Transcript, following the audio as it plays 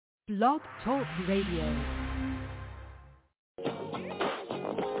Blog Talk Radio.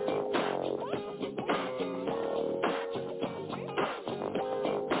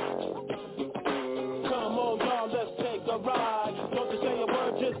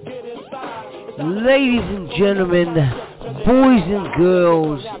 Ladies and gentlemen, boys and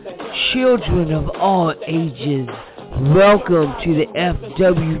girls, children of all ages, welcome to the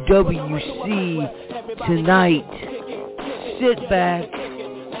FWWC Tonight. Sit back,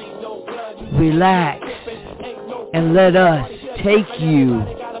 relax, and let us take you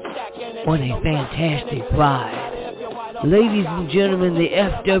on a fantastic ride. Ladies and gentlemen, the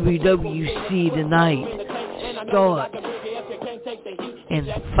FWWC Tonight starts in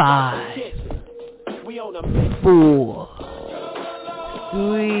 5, 4,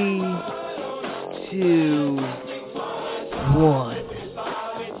 3, 2, 1.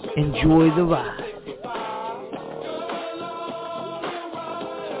 Enjoy the ride.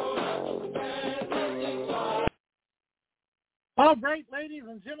 All right, ladies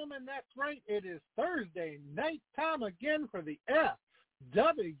and gentlemen, that's right. It is Thursday night time again for the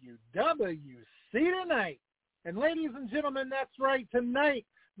FWWC Tonight. And ladies and gentlemen, that's right. Tonight,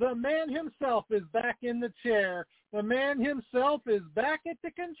 the man himself is back in the chair. The man himself is back at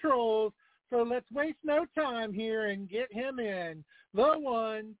the controls. So let's waste no time here and get him in. The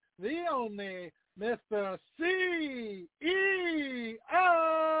one, the only, Mr. CEO.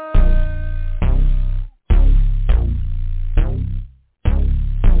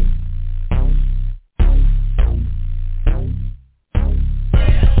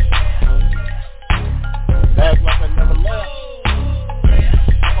 Back like I never left.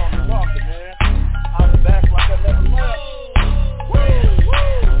 I'm on the market, man. I'm back like I never left. Woo, woo.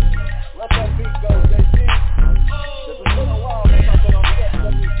 Let that beat go, JC. It's been a while since I've been on the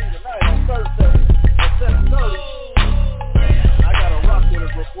FWC Tonight on Thursday at 7:30. I gotta rock with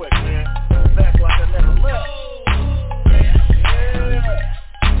it real quick, man. Back like I never left.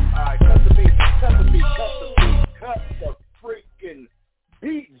 Yeah. All right, cut the beat, cut the beat, cut the beat, cut the freaking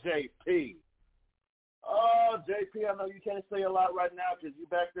beat, JP. Oh, JP, I know you can't say a lot right now because you're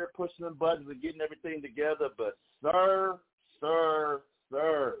back there pushing the buttons and getting everything together, but sir,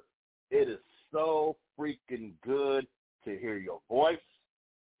 it is so freaking good to hear your voice.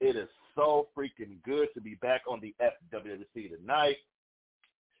 It is so freaking good to be back on the FWWC Tonight,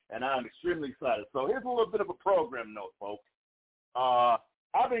 and I'm extremely excited. So here's a little bit of a program note, folks.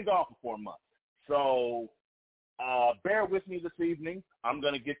 I've been gone for 4 months, so bear with me this evening. I'm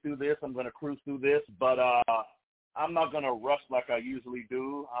going to get through this. I'm going to cruise through this, but I'm not going to rush like I usually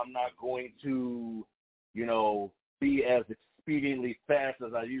do. I'm not going to, be as expediently fast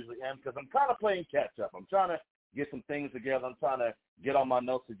as I usually am because I'm kind of playing catch-up. I'm trying to get some things together. I'm trying to get all my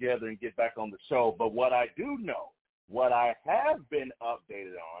notes together and get back on the show. But what I do know, what I have been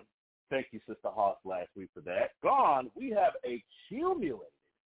updated on, thank you, Sister Hawks, last week for that, we have accumulated,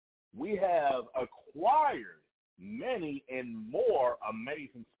 we have acquired many and more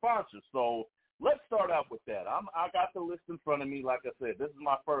amazing sponsors. So let's start out with that. I got the list in front of me. Like I said, this is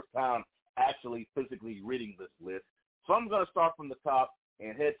my first time actually physically reading this list. So I'm going to start from the top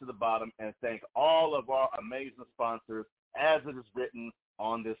and head to the bottom and thank all of our amazing sponsors as it is written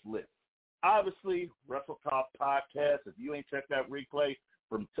on this list. Obviously, Wrestle Talk Podcast. If you ain't checked that replay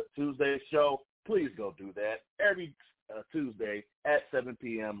from Tuesday's show, please go do that. Every Tuesday at 7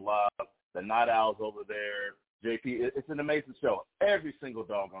 p.m. live. The Night Owls over there. JP, it's an amazing show every single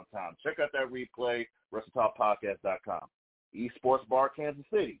doggone time. Check out that replay, WrestleTalkPodcast.com. Esports Bar Kansas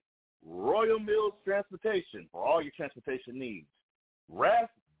City. Royal Mills Transportation for all your transportation needs.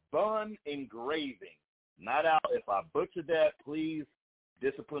 Wrath Bun Engraving. Not out. If I butchered that, please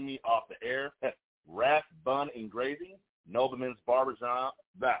discipline me off the air. Wrath Bun Engraving. Nobleman's Barber Lounge.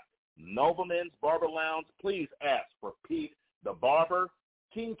 Please ask for Pete the Barber.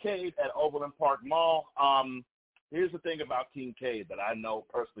 Kincaid at Overland Park Mall. Here's the thing about Kincaid that I know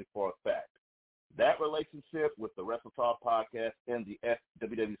personally for a fact. That relationship with the Wrestle Talk Podcast and the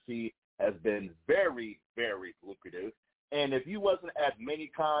FWWC has been very, very lucrative. And if you wasn't at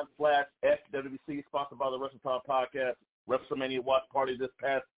MiniCon / FWWC, sponsored by the Wrestle Talk Podcast, WrestleMania Watch Party this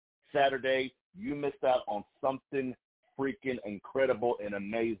past Saturday, you missed out on something freaking incredible and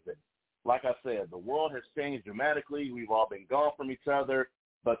amazing. Like I said, the world has changed dramatically. We've all been gone from each other.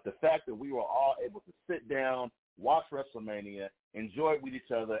 But the fact that we were all able to sit down, watch WrestleMania, enjoy it with each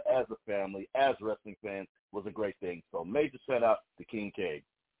other as a family, as wrestling fans, was a great thing. So major shout-out to Kincaid.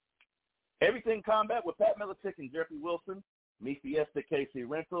 Everything Combat with Pat Milicic and Jeffrey Wilson, Mi Fiesta KC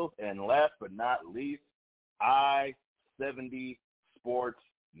Rentals, and last but not least, I-70 Sports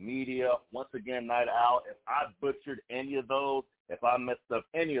media. Once again, Night Owl, if I butchered any of those, if I messed up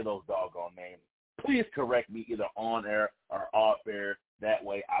any of those doggone names, please correct me either on air or off air. That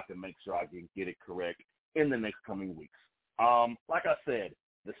way I can make sure I can get it correct in the next coming weeks. Like I said,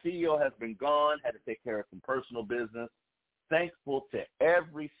 the CEO has been gone, had to take care of some personal business. Thankful to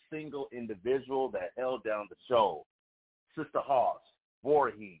every single individual that held down the show. Sister Hoss,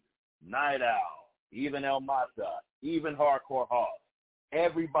 Voorhees, Night Owl, even El Mata, even Hardcore Hoss.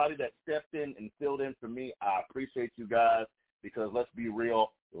 Everybody that stepped in and filled in for me, I appreciate you guys, because let's be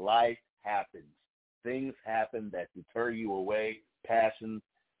real, life happens. Things happen that deter you away, passions,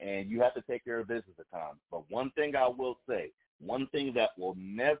 and you have to take care of business at times. But one thing I will say, one thing that will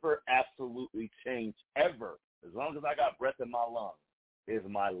never absolutely change ever, as long as I got breath in my lungs, is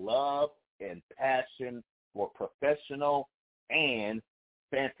my love and passion for professional and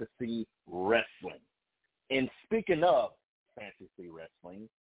fantasy wrestling. And speaking of fantasy wrestling,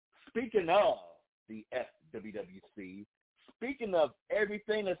 speaking of the FWWC, speaking of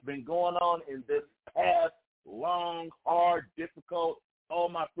everything that's been going on in this past long, hard, difficult, oh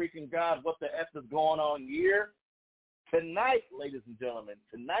my freaking God, what the F is going on year, tonight, ladies and gentlemen,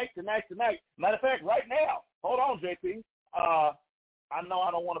 tonight. Matter of fact, right now, hold on, JP. I know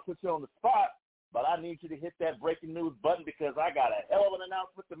I don't want to put you on the spot, but I need you to hit that breaking news button, because I got a hell of an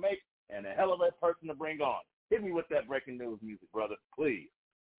announcement to make and a hell of a person to bring on. Hit me with that breaking news music, brother, please.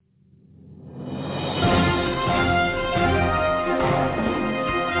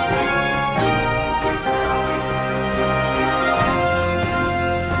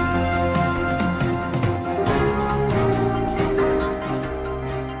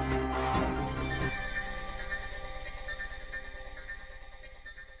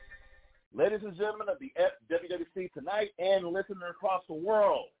 Ladies and gentlemen of the FWWC Tonight and listeners across the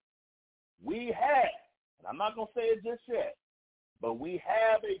world, we have, and I'm not going to say it just yet, but we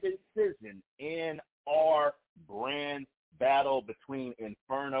have a decision in our brand battle between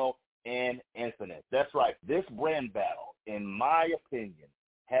Inferno and Infinite. That's right. This brand battle, in my opinion,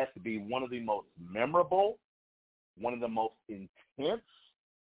 has to be one of the most memorable, one of the most intense,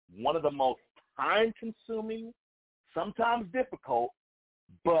 one of the most time-consuming, sometimes difficult,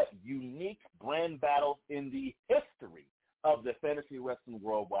 but unique brand battles in the history of the Fantasy Wrestling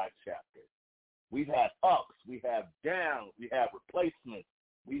Worldwide chapter. We've had ups, we have downs, we have replacements,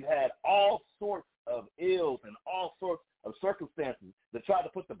 we've had all sorts of ills and all sorts of circumstances that tried to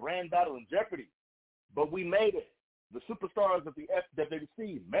put the brand battle in jeopardy. But we made it. The superstars of the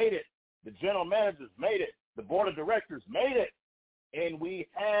FWWC made it. The general managers made it. The board of directors made it. And we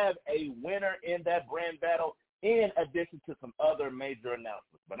have a winner in that brand battle, in addition to some other major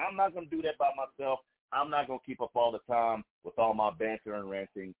announcements. But I'm not going to do that by myself. I'm not going to keep up all the time with all my banter and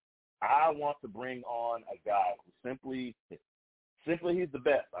ranting. I want to bring on a guy who simply he's the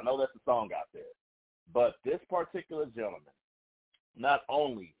best. I know that's a song out there. But this particular gentleman not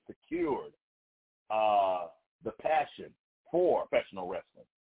only secured the passion for professional wrestling,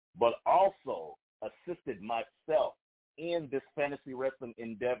 but also assisted myself in this fantasy wrestling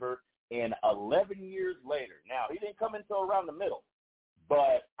endeavor. And 11 years later, now he didn't come until around the middle,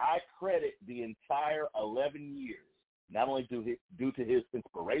 but I credit the entire 11 years, not only due to his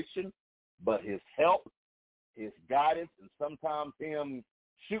inspiration, but his help, his guidance, and sometimes him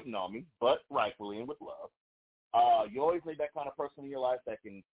shooting on me, but rightfully and with love. You always need that kind of person in your life that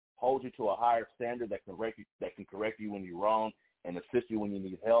can hold you to a higher standard, that can correct you when you're wrong and assist you when you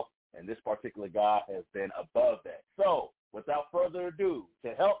need help. And this particular guy has been above that. So, without further ado,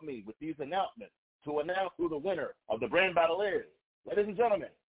 to help me with these announcements, to announce who the winner of the brand battle is, ladies and gentlemen,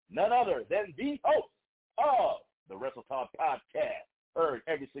 none other than the host of the Wrestle Talk podcast, heard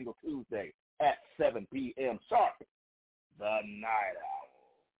every single Tuesday at 7 p.m. sharp, the Night Owl.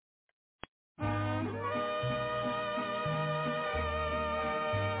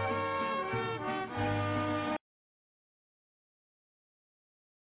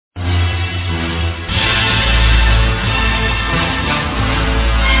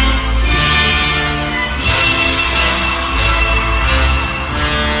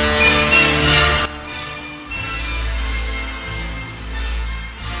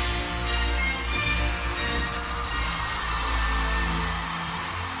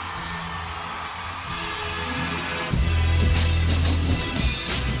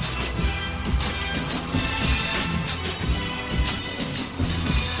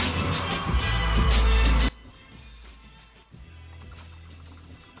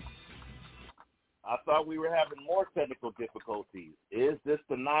 I thought we were having more technical difficulties. Is this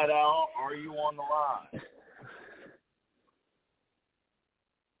the Night Owl? Are you on the line?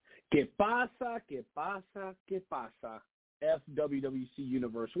 ¿Qué pasa? ¿Qué pasa? ¿Qué pasa? FWWC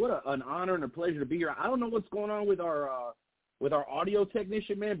universe. What an honor and a pleasure to be here. I don't know what's going on with our audio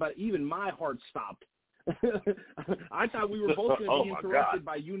technician, man, but even my heart stopped. I thought we were both going to be interrupted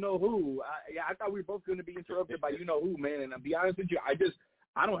by you-know-who. I thought we were both going to be interrupted by you-know-who, man, and I'll be honest with you,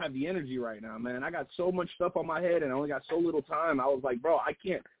 I don't have the energy right now, man. I got so much stuff on my head, and I only got so little time. I was like, bro, I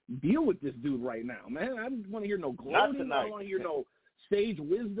can't deal with this dude right now, man. I don't want to hear no gloating. I don't want to hear no sage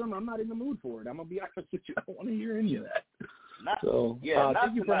wisdom. I'm not in the mood for it. I'm going to be honest with you. I don't want to hear any of that.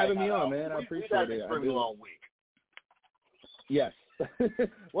 Thank you for having me on, man. I appreciate it. It's been a long week. Yes.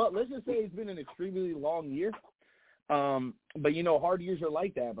 Well, let's just say it's been an extremely long year. But, hard years are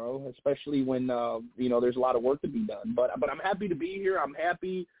like that, bro, especially when, there's a lot of work to be done. But I'm happy to be here. I'm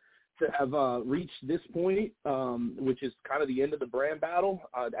happy to have reached this point, which is kind of the end of the brand battle.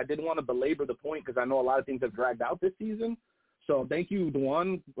 I didn't want to belabor the point because I know a lot of things have dragged out this season. So thank you,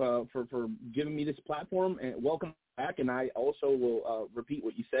 Dwan, for giving me this platform, and welcome back. And I also will repeat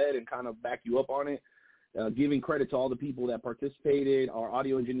what you said and kind of back you up on it, giving credit to all the people that participated, our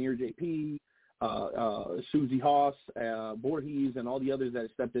audio engineer, JP, Susie Haas, Voorhees, and all the others that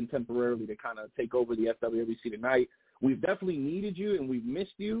stepped in temporarily to kind of take over the FWWC Tonight. We've definitely needed you, and we've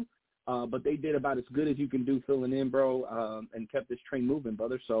missed you, but they did about as good as you can do filling in, bro, and kept this train moving,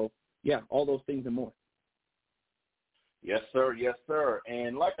 brother. So, yeah, all those things and more. Yes, sir. Yes, sir.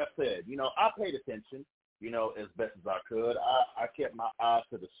 And like I said, I paid attention, as best as I could. I kept my eyes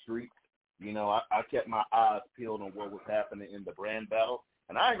to the streets. I kept my eyes peeled on what was happening in the brand battle.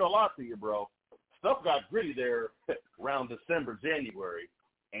 And I ain't going to lie to you, bro. Stuff got gritty there around December, January.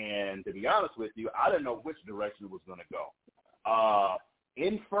 And to be honest with you, I didn't know which direction it was going to go.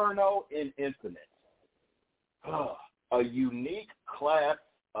 Inferno and Infinite. A unique class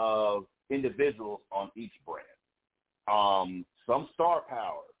of individuals on each brand. Some star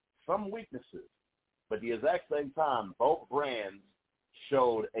power, some weaknesses. But at the exact same time, both brands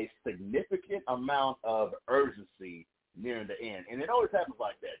showed a significant amount of urgency nearing the end. And it always happens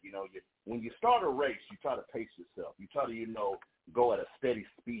like that. When you start a race, you try to pace yourself. You try to, go at a steady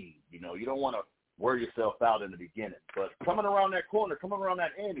speed. You don't want to wear yourself out in the beginning. But coming around that corner, coming around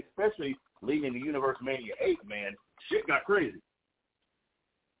that end, especially leading the Universe Mania 8, man, shit got crazy.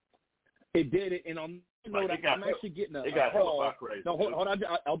 It did it, and on that note, I'm actually getting a call. No, hold on.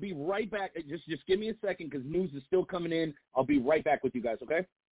 I'll be right back. Just give me a second because news is still coming in. I'll be right back with you guys, okay?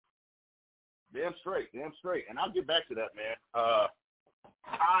 Damn straight. And I'll get back to that, man.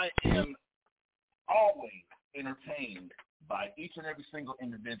 I am always entertained by each and every single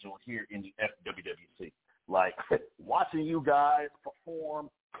individual here in the FWWC. Like, watching you guys perform,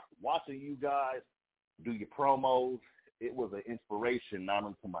 watching you guys do your promos, it was an inspiration not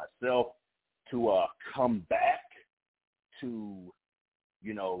only to myself to come back, to,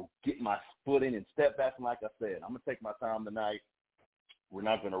 get my foot in and step back. And like I said, I'm going to take my time tonight. We're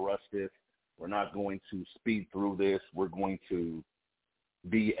not going to rush this. We're not going to speed through this. We're going to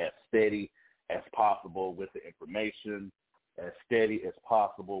be as steady as possible with the information, as steady as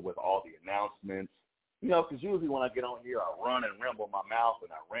possible with all the announcements. Because usually when I get on here, I run and ramble my mouth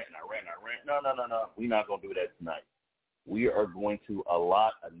and I rant. No. We're not going to do that tonight. We are going to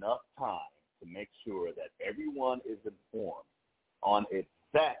allot enough time to make sure that everyone is informed on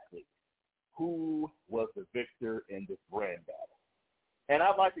exactly who was the victor in this brand battle. And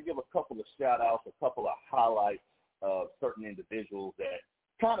I'd like to give a couple of shout-outs, a couple of highlights of certain individuals that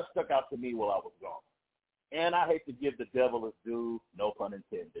kind of stuck out to me while I was gone. And I hate to give the devil his due, no pun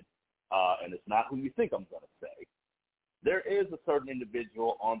intended, and it's not who you think I'm going to say. There is a certain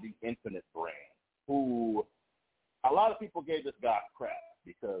individual on the Infinite brand who a lot of people gave this guy crap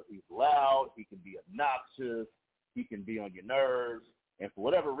because he's loud, he can be obnoxious, he can be on your nerves, and for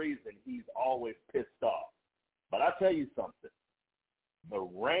whatever reason, he's always pissed off. But I tell you something, the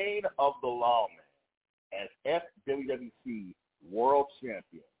reign of the Lawman as FWWC World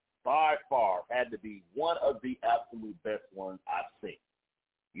Champion by far had to be one of the absolute best ones I've seen.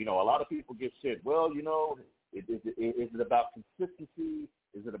 A lot of people get shit. Well, is it about consistency?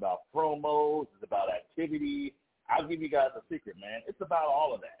 Is it about promos? Is it about activity? I'll give you guys a secret, man. It's about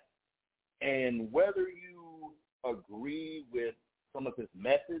all of that. And whether you agree with some of his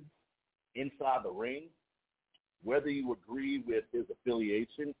methods inside the ring, whether you agree with his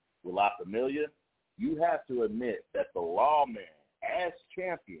affiliation with La Familia, you have to admit that the Lawman, as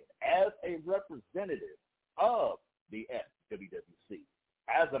champion, as a representative of the FWWC,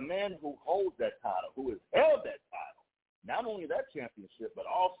 as a man who holds that title, who has held that title, not only that championship, but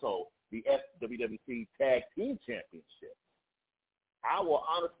also the FWWC Tag Team Championship, I will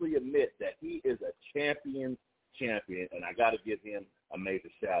honestly admit that he is a champion, and I got to give him a major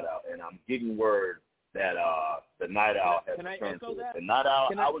shout-out. And I'm getting word that the Night Owl has returned to. The Night Owl.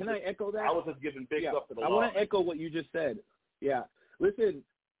 Can I echo that? I was just giving big up to the law. I want to echo what you just said. Yeah. Listen,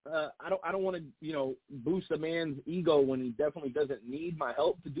 I don't want to boost a man's ego when he definitely doesn't need my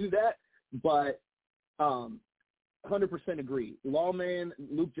help to do that. But 100% agree. Lawman,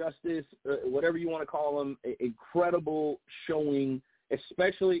 Luke Justice, whatever you want to call him, incredible showing,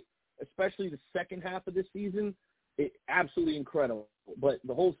 especially the second half of the season. Absolutely incredible. But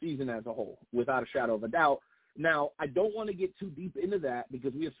the whole season as a whole, without a shadow of a doubt. Now, I don't want to get too deep into that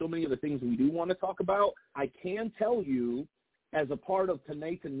because we have so many other things we do want to talk about. I can tell you, as a part of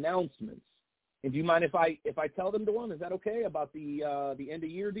tonight's announcements, and do you mind if I tell them to one? Is that okay, about the end of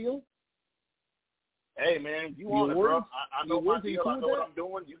year deal? Hey man, you want it, bro? I know my deal. I know what I'm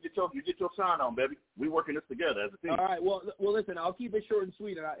doing. You get your shine on, baby. We working this together as a team. All right. Well, listen. I'll keep it short and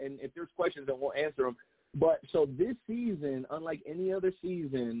sweet, and if there's questions, then we'll answer them. But so this season, unlike any other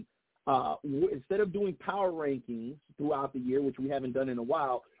season, instead of doing power rankings throughout the year, which we haven't done in a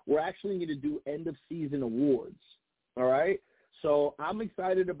while, we're actually going to do end of season awards. All right. So I'm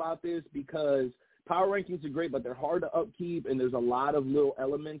excited about this because power rankings are great, but they're hard to upkeep, and there's a lot of little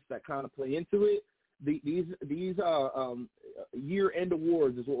elements that kind of play into it. These year-end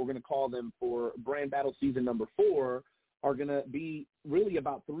awards is what we're going to call them for Brand Battle Season number 4 are going to be really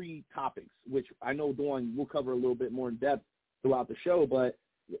about 3 topics, which I know, Dawn, we'll cover a little bit more in depth throughout the show, but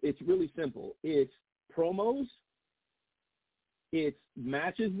it's really simple. It's promos, it's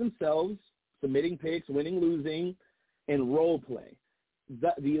matches themselves, submitting picks, winning, losing, and role play.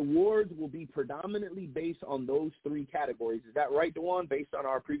 The awards will be predominantly based on those 3 categories. Is that right, Dewan, based on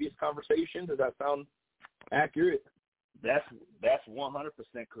our previous conversation? Does that sound accurate? That's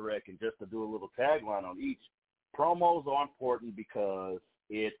 100% correct. And just to do a little tagline on each, promos are important because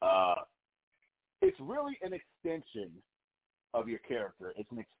it's really an extension of your character. It's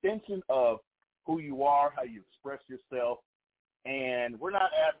an extension of who you are, how you express yourself. And we're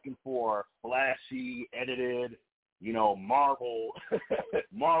not asking for flashy, edited, Marvel's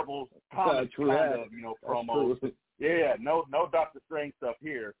comic kind of, promos. Yeah, no Dr. Strange stuff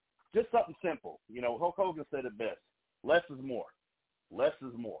here. Just something simple. Hulk Hogan said it best. Less is more. Less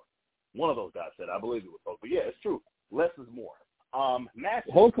is more. One of those guys said, I believe it was Hulk. But yeah, it's true. Less is more.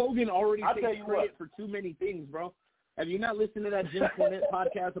 Matches. Hulk Hogan already takes credit for too many things, bro. Have you not listened to that Jim Cornette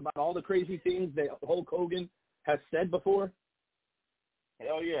podcast about all the crazy things that Hulk Hogan has said before?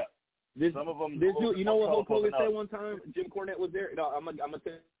 Hell yeah. Some of them. You know what Hulk Hogan said one time? Jim Cornette was there. No, I'm gonna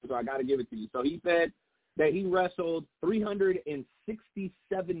tell you. So I got to give it to you. So he said that he wrestled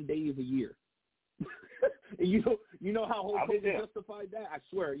 367 days a year. And you know how Hulk Hogan justified that? I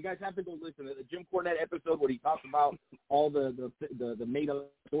swear, you guys have to go listen to the Jim Cornette episode where he talks about all the made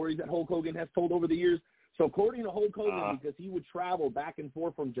up stories that Hulk Hogan has told over the years. So according to Hulk Hogan, because he would travel back and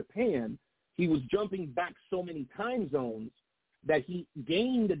forth from Japan, he was jumping back so many time zones that he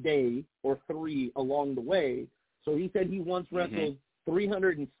gained a day or 3 along the way. So he said he once wrestled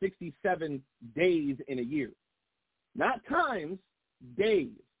 367 days in a year. Not times,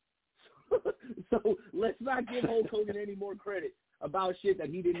 days. So let's not give Hulk Hogan any more credit about shit that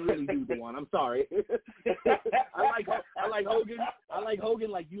he didn't really do, Dewan. I'm sorry. I like Hogan. I like Hogan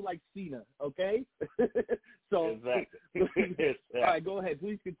like you like Cena, okay? So, exactly. All right, go ahead.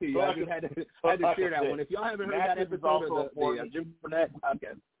 Please continue. I just had to share that one. If y'all haven't heard that episode of the Jim Cornette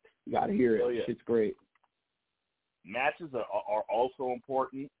podcast, you got to hear it. Yeah. It's great. Matches are also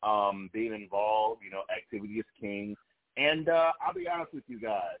important. Being involved, activity is king. And I'll be honest with you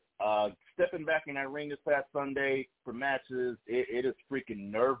guys. Stepping back in that ring this past Sunday for matches, it is freaking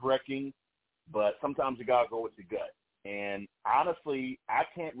nerve-wracking. But sometimes you got to go with your gut. And honestly, I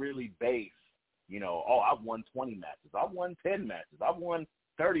can't really base, I've won 20 matches. I've won 10 matches. I've won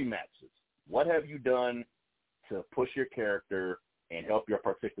 30 matches. What have you done to push your character and help your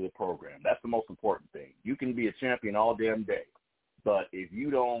particular program? That's the most important thing. You can be a champion all damn day. But if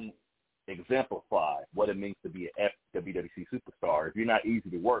you don't exemplify what it means to be an FWWC superstar, if you're not easy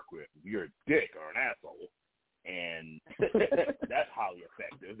to work with, if you're a dick or an asshole, and that's highly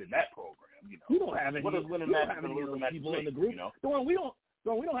effective in that program. We don't have any of those people in the group. We don't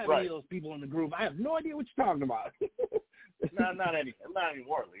have any of those people in the group. I have no idea what you're talking about. not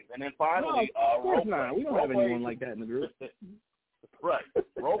anymore. And then finally, of course not. We don't have anyone like that in the group. Right.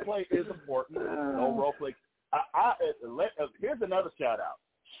 Role play is important. No role play. Here's another shout out.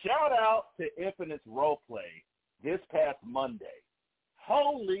 Shout out to Infinite's role play this past Monday.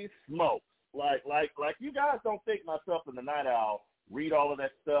 Holy smokes. Like you guys don't think myself and the Night Owl read all of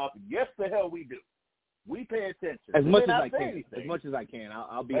that stuff. Yes, the hell we do. We pay attention. As much as I can. As much as I can.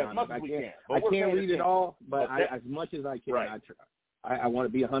 I'll be honest. I can't read it all, but as much as I can, I try. I want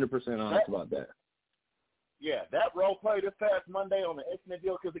to be 100% honest about that. that role play this past Monday on the Infinite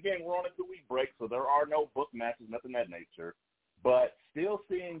deal, because, again, we're on a 2-week break, so there are no book matches, nothing of that nature. But still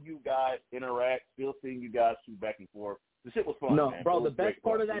seeing you guys interact, still seeing you guys shoot back and forth. The shit was fun, No, man. bro, the best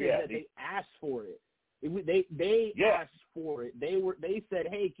part of that is that they asked for it. They asked for it. They said,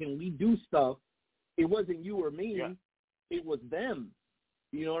 hey, can we do stuff? It wasn't you or me. Yeah. It was them.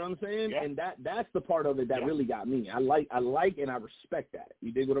 You know what I'm saying? Yeah. And that's the part of it that really got me. I like and I respect that.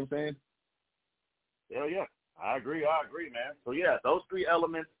 You dig what I'm saying? Hell yeah. I agree, man. So, yeah, those 3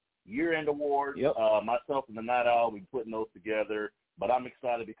 elements, year-end awards, myself and the Night Owl, we're putting those together. But I'm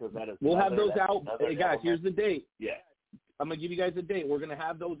excited because that is we'll have those out. Hey, guys, element. Here's the date. Yeah. I'm going to give you guys a date. We're going to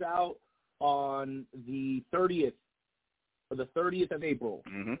have those out on the 30th, or the 30th of April.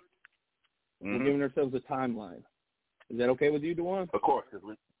 Mm-hmm. We're giving ourselves a timeline. Is that okay with you, Dewan? Of course.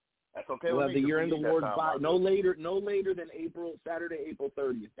 That's okay we'll with have me. The year-end awards by no later than Saturday, April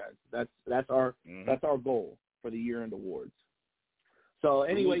 30th, guys. That's our goal for the year-end awards. So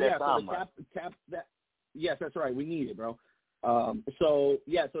anyway, so the cap that. Yes, that's right. We need it, bro. So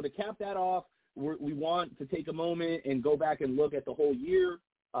to cap that off, we want to take a moment and go back and look at the whole year.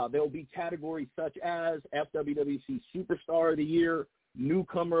 There will be categories such as FWWC Superstar of the Year,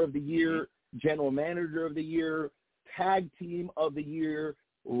 Newcomer of the Year, General Manager of the Year, Tag Team of the Year,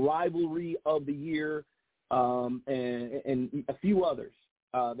 Rivalry of the Year, and a few others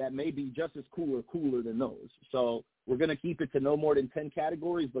that may be just as cool or cooler than those. So we're going to keep it to no more than 10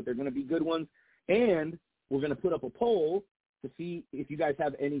 categories, but they're going to be good ones. And we're going to put up a poll to see if you guys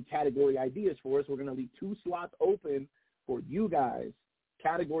have any category ideas for us. We're going to leave 2 slots open for you guys,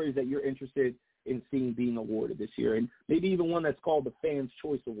 categories that you're interested in seeing being awarded this year, and maybe even one that's called the Fans'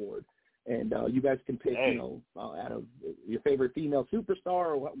 Choice Award. And you guys can pick, out of your favorite female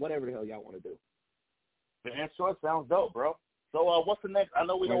superstar or whatever the hell y'all want to do. Fans' Choice sounds dope, bro. So what's the next? I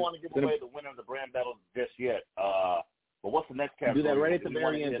know we don't want to give away the winner of the brand battle just yet, but what's the next category? Do that right at the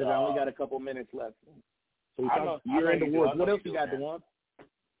very end because I only got a couple minutes left. So we talk year-end awards. What else you got, Dewan?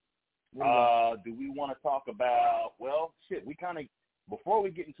 Do we want to talk about, we kind of, before we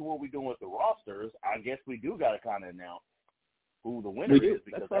get into what we're doing with the rosters, I guess we do got to kind of announce who the winner is,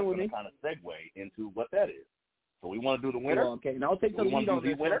 because that's going to kind of segue into what that is. So we want to do the winner? Well, okay, and I'll take the lead on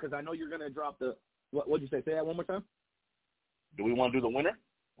this one because I know you're going to drop the – what'd you say? Say that one more time? Do we want to do the winner?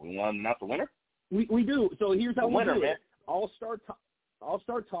 We want to announce the winner? We do. So here's how we do it. Man. I'll start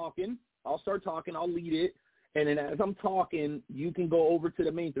talking. I'll lead it. And then as I'm talking, you can go over to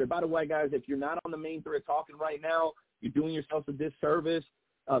the main thread. By the way, guys, if you're not on the main thread talking right now, you're doing yourself a disservice.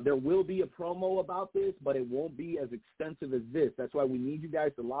 There will be a promo about this, but it won't be as extensive as this. That's why we need you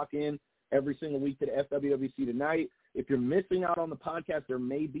guys to lock in every single week to the FWWC Tonight. If you're missing out on the podcast, there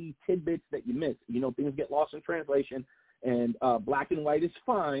may be tidbits that you miss. You know, things get lost in translation, and black and white is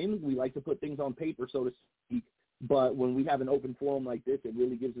fine. We like to put things on paper, so to speak. But when we have an open forum like this, it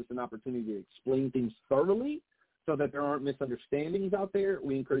really gives us an opportunity to explain things thoroughly so that there aren't misunderstandings out there.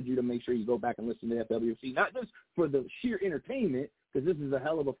 We encourage you to make sure you go back and listen to FWC, not just for the sheer entertainment, because this is a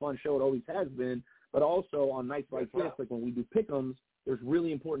hell of a fun show. It always has been, but also on nights like this, like when we do pick-ems, there's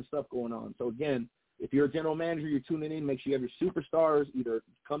really important stuff going on. So, again, if you're a general manager, you're tuning in, make sure you have your superstars either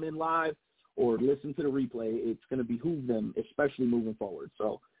come in live or listen to the replay. It's going to behoove them, especially moving forward.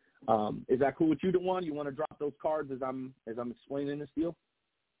 So, is that cool with you, Dewan? You want to drop those cards as I'm explaining this deal?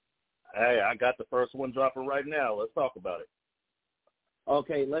 Hey, I got the first one dropping right now. Let's talk about it.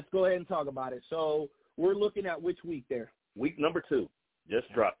 Okay, let's go ahead and talk about it. So we're looking at which week there? Week number 2.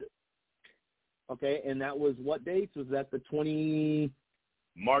 Just dropped it. Okay, and that was what dates? Was that the 20?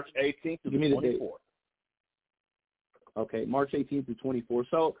 March 18th to the 24th. Okay, March 18th to 24th.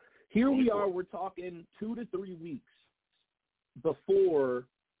 So here 24. We are. We're talking 2 to 3 weeks before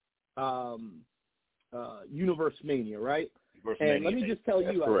Universe Mania, right? And let me just tell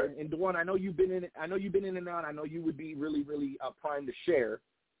you, and Dewan, I know you've been in it. I know you've been in and out. I know you would be really, really primed to share.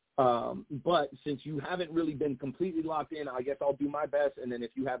 But since you haven't really been completely locked in, I guess I'll do my best. And then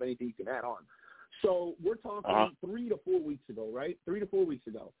if you have anything, you can add on. So we're talking 3 to 4 weeks ago, right? 3 to 4 weeks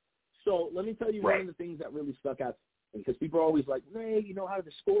ago. So let me tell you one of the things that really stuck out, because people are always like, hey, you know, how do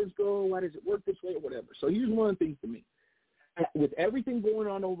the scores go? Why does it work this way or whatever? So here's one of the things to me. With everything going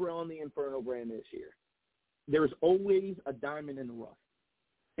on over on the Inferno brand this year, there's always a diamond in the rough.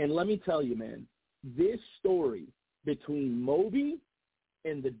 And let me tell you, man, this story between Moby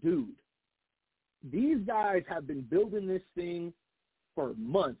and the Dude, these guys have been building this thing for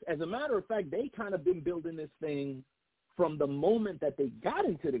months. As a matter of fact, they kind of been building this thing from the moment that they got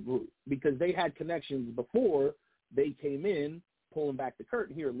into the group, because they had connections before they came in, pulling back the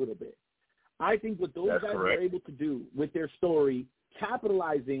curtain here a little bit. I think what those guys were able to do with their story,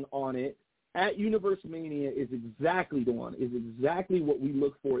 capitalizing on it, at Universe Mania is exactly what we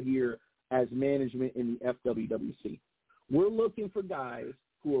look for here as management in the FWWC. We're looking for guys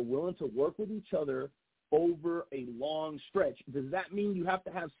who are willing to work with each other over a long stretch. Does that mean you have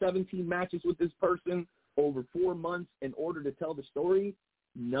to have 17 matches with this person over 4 months in order to tell the story?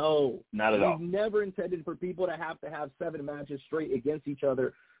 No. Not at all. We've never intended for people to have 7 matches straight against each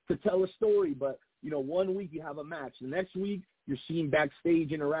other to tell a story. But, 1 week you have a match. The next week you're seen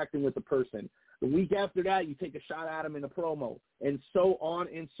backstage interacting with the person. The week after that, you take a shot at them in a promo, and so on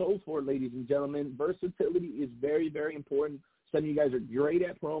and so forth, ladies and gentlemen. Versatility is very, very important. Some of you guys are great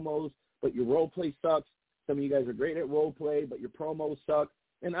at promos, but your role play sucks. Some of you guys are great at role play, but your promos suck.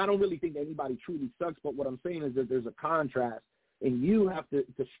 And I don't really think anybody truly sucks, but what I'm saying is that there's a contrast, and you have to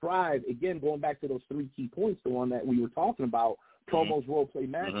strive, again, going back to those 3 key points, the one that we were talking about, promos, role play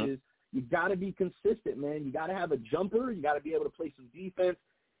matches. You got to be consistent, man. You got to have a jumper. You got to be able to play some defense.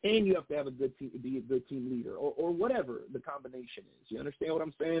 And you have to have a good team, be a good team leader, or whatever the combination is. You understand what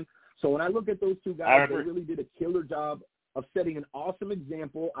I'm saying? So when I look at those 2 guys, they really did a killer job of setting an awesome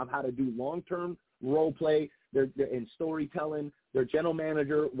example of how to do long-term role play and storytelling. Their general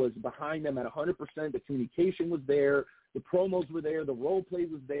manager was behind them at 100%. The communication was there. The promos were there. The role play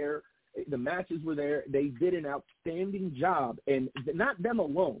was there. The matches were there. They did an outstanding job, and not them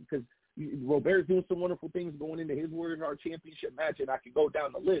alone, because Robert's doing some wonderful things going into his Warrior Heart Championship match, and I could go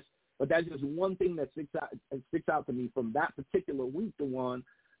down the list. But that's just one thing that sticks out to me from that particular week, the one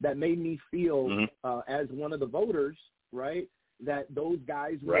that made me feel as one of the voters, right, that those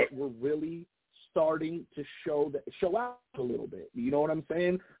guys were really starting to show out a little bit. You know what I'm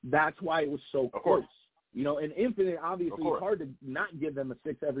saying? That's why it was so close. And Infinite, obviously, it's hard to not give them a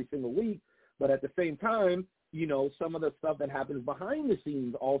 6 every single week, but at the same time, some of the stuff that happens behind the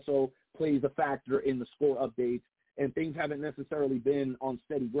scenes also plays a factor in the score updates, and things haven't necessarily been on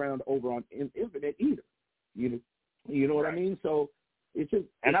steady ground over on Infinite either. You know what I mean? So it's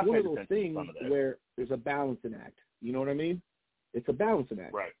one of those things where there's a balancing act. You know what I mean? It's a balancing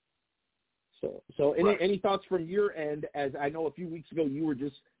act. Right. So any thoughts from your end, as I know a few weeks ago you were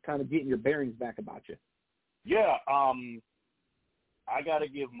just kind of getting your bearings back about you? Yeah, I got to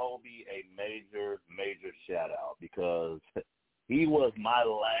give Moby a major shout out because he was my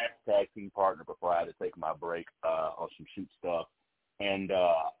last tag team partner before I had to take my break on some shoot stuff. And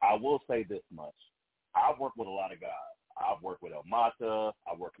I will say this much. I've worked with a lot of guys. I've worked with El Mata.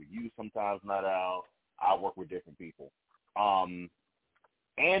 I work with you sometimes, Not Al. I work with different people.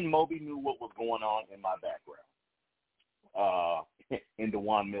 And Moby knew what was going on in my background, in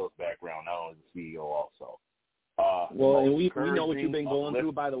Dewan Mills' background, not only the CEO also. And we know what you've been going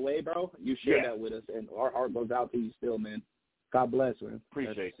through, by the way, bro. You shared that with us, and our heart goes out to you still, man. God bless, man.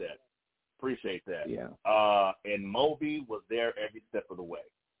 Appreciate that. Yeah. And Moby was there every step of the way.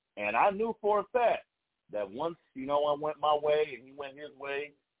 And I knew for a fact that once, I went my way and he went his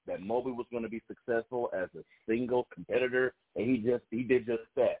way, that Moby was going to be successful as a single competitor, and he did just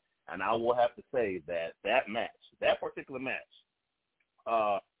that. And I will have to say that particular match,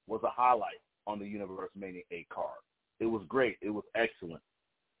 was a highlight on the Universe Mania 8 card. It was great. It was excellent.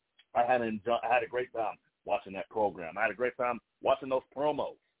 I had a great time watching that program. I had a great time watching those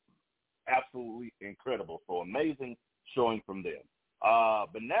promos. Absolutely incredible. So amazing showing from them.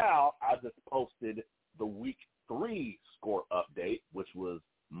 But now I just posted the week 3 score update, which was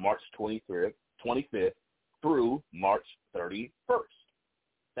March 25th through March 31st.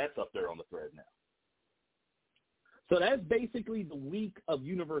 That's up there on the thread now. So that's basically the week of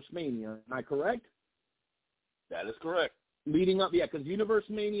Universe Mania. Am I correct? That is correct. Leading up, because Universe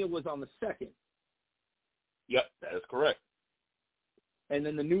Mania was on the 2nd. Yep, that is correct. And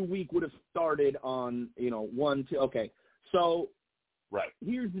then the new week would have started on, 1, 2. Okay. So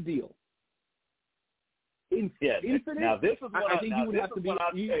here's the deal. Infinite. Now this is what I think you would have to be. Go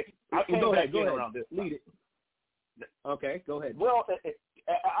ahead. Lead it. Okay, go ahead. Well,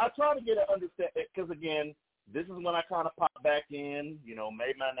 I try to get an understanding because again, this is when I kind of popped back in.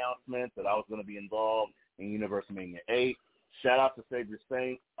 Made my announcement that I was going to be involved in Universe Mania 8. Shout out to Savior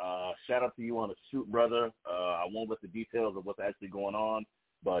Saint. Shout out to you on the shoot, brother. I won't let the details of what's actually going on,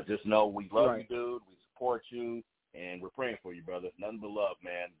 but just know we love you, dude. We support you, and we're praying for you, brother. Nothing but love,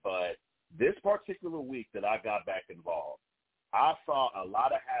 man. But this particular week that I got back involved, I saw a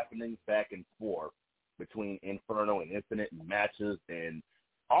lot of happenings back and forth between Inferno and Infinite and matches, and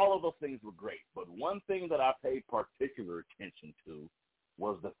all of those things were great. But one thing that I paid particular attention to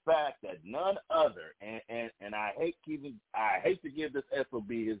was the fact that none other, and I hate to give this SOB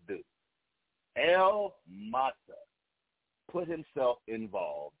his due, El Mata put himself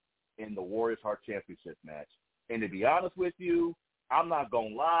involved in the Warriors Heart Championship match. And to be honest with you, I'm not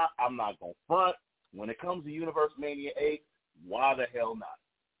going to lie. I'm not going to front. When it comes to Universe Mania 8, why the hell not?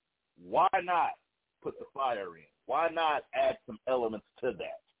 Why not put the fire in? Why not add some elements to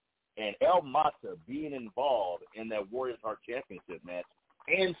that? And El Mata being involved in that Warriors Heart Championship match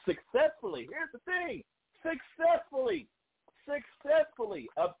and successfully, here's the thing, successfully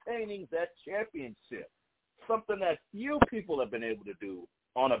obtaining that championship, something that few people have been able to do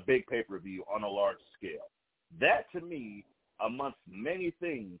on a big pay-per-view on a large scale. That, to me, amongst many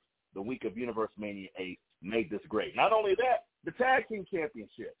things, the week of Universe Mania 8 made this great. Not only that, the tag team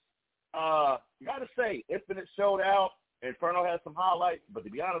championships. Got to say, Infinite showed out. Inferno had some highlights, but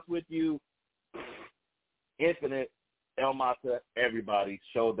to be honest with you, Infinite, El Mata, everybody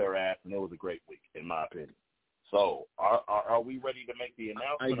showed their ass, and it was a great week, in my opinion. So, are we ready to make the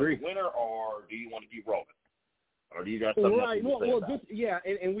announcement of the winner, or do you want to keep rolling? Or do you got something else to say about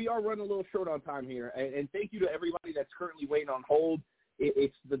it? And we are running a little short on time here. And thank you to everybody that's currently waiting on hold.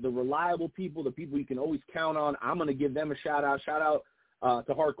 It's the reliable people, the people you can always count on. I'm going to give them a shout-out. Shout-out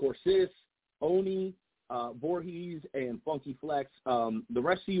to Hardcore Sis, Oni, Voorhees, and Funky Flex. The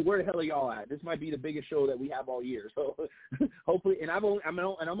rest of you, where the hell are y'all at? This might be the biggest show that we have all year. So hopefully, and I'm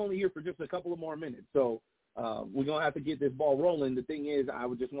only here for just a couple of more minutes. So we're going to have to get this ball rolling. The thing is, I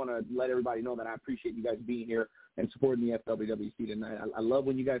would just want to let everybody know that I appreciate you guys being here and supporting the FWWC tonight. I love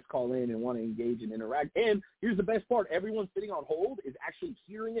when you guys call in and want to engage and interact. And here's the best part. Everyone sitting on hold is actually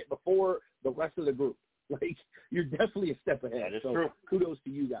hearing it before the rest of the group. Like, you're definitely a step ahead. That is so true. Kudos to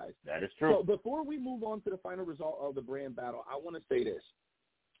you guys. That is true. So before we move on to the final result of the brand battle, I want to say this.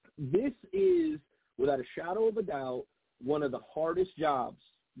 This is, without a shadow of a doubt, one of the hardest jobs,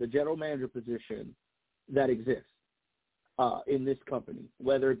 the general manager position, that exists in this company,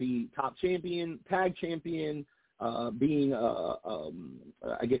 whether it be top champion, tag champion, being,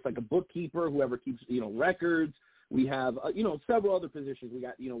 I guess, like a bookkeeper, whoever keeps, records. We have, several other positions. We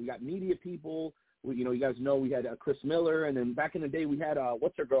got media people. You guys know we had Chris Miller, and then back in the day we had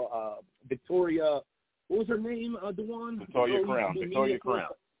what's her girl, Victoria. What was her name? Dewan.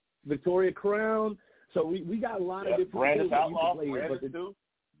 Victoria Crown. So we got a lot of different. Brandis Outlaw.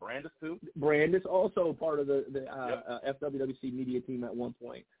 Brandis also part of the FWWC media team at one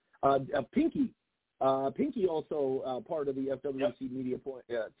point. Pinky also part of the FWWC media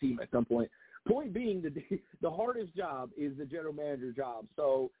team at some point. Point being, the hardest job is the general manager job.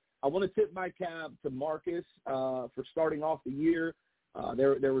 So I want to tip my cap to Marcus for starting off the year.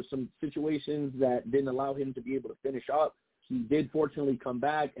 There were some situations that didn't allow him to be able to finish up. He did fortunately come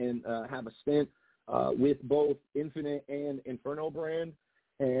back and have a stint with both Infinite and Inferno brand.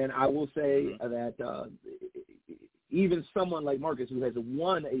 And I will say that even someone like Marcus, who has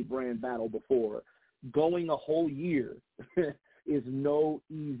won a brand battle before, going a whole year is no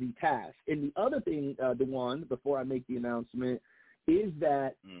easy task. And the other thing, Dewan, before I make the announcement, is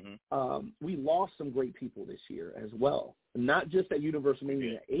that we lost some great people this year as well. Not just at Universal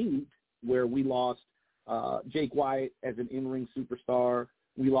Mania 8, where we lost Jake White as an in-ring superstar.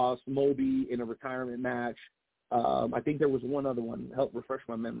 We lost Moby in a retirement match. I think there was one other one. Help refresh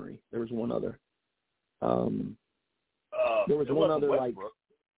my memory. There was one other. There was one other, Westbrook.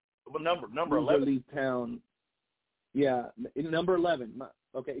 Number 11. Town. Yeah, number 11.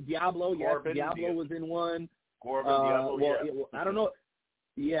 Okay, Diablo. Corbin, Diablo was in one. Corbin, Diablo, I don't know.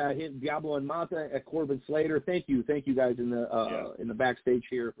 Yeah, Diablo and Mata at Corbin Slater. Thank you guys in the backstage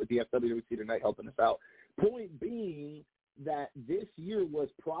here with the FWWC tonight helping us out. Point being that this year was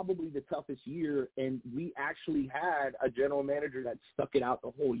probably the toughest year, and we actually had a general manager that stuck it out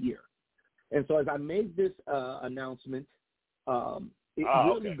the whole year. And so as I make this announcement, it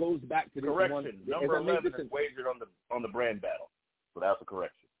really goes back to this correction. one. Number 11 is wagered on the brand battle, so that's a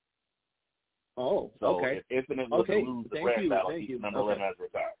correction. Oh, so okay. If Infinite was to lose the brand battle, number 11 has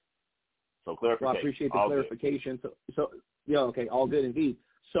retired. So clarification. Well, I appreciate the clarification. So yeah, okay, all good indeed.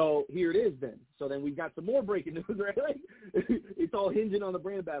 So here it is then. So then we've got some more breaking news, right? It's all hinging on the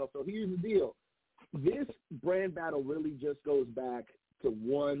brand battle. So here's the deal. This brand battle really just goes back to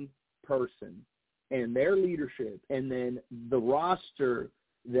one person and their leadership, and then the roster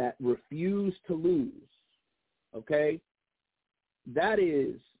that refused to lose, okay? That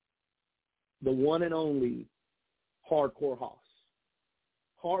is the one and only Hardcore Hoss.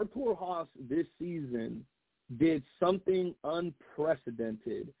 Hardcore Hoss this season did something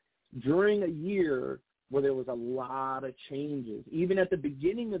unprecedented during a year where there was a lot of changes. Even at the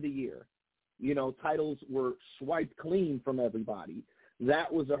beginning of the year, titles were swiped clean from everybody.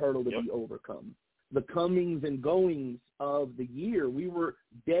 That was a hurdle to be overcome. The comings and goings of the year, we were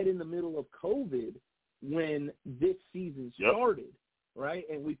dead in the middle of COVID when this season started, right?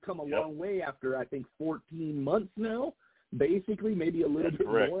 And we've come a long way after, I think, 14 months now. basically, maybe a little bit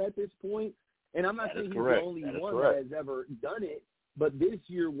correct. more at this point. And I'm not That saying is he's correct. the only That is one correct. that has ever done it, but this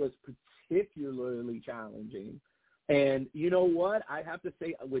year was particularly challenging. And you know what? I have to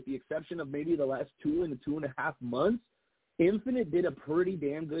say, with the exception of maybe the last 2.5 months, Infinite did a pretty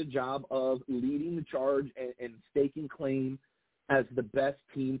damn good job of leading the charge and staking claim as the best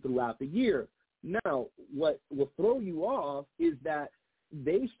team throughout the year. Now, what will throw you off is that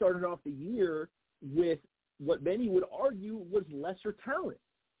they started off the year with what many would argue was lesser talent,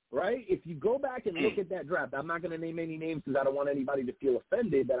 right? If you go back and look at that draft, I'm not going to name any names because I don't want anybody to feel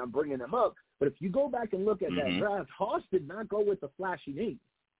offended that I'm bringing them up, but if you go back and look at that draft, Haas did not go with the flashy name.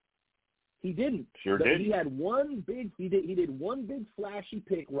 He didn't. Sure did. He had one big – he did one big flashy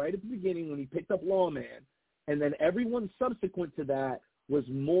pick right at the beginning when he picked up Lawman, and then everyone subsequent to that was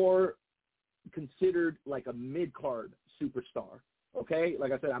more considered like a mid-card superstar, okay?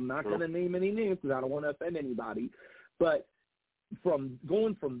 Like I said, I'm not going to name any names because I don't want to offend anybody, but from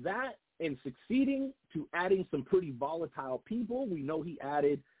going from that and succeeding to adding some pretty volatile people, we know he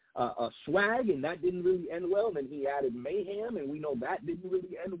added a Swag, and that didn't really end well. And then he added Mayhem, and we know that didn't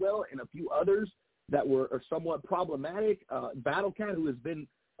really end well, and a few others that are somewhat problematic. Battlecat, who has been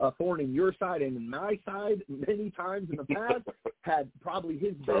a thorn in your side and in my side many times in the past, had probably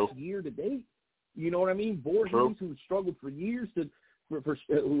his best year to date. You know what I mean? Voorhees, who struggled for years,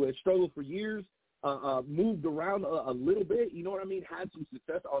 moved around a little bit. You know what I mean? Had some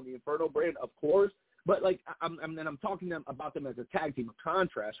success on the Inferno brand, of course. But, like, I'm talking about them as a tag team, a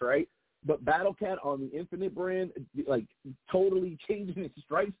contrast, right? But Battlecat on the Infinite brand, like, totally changing his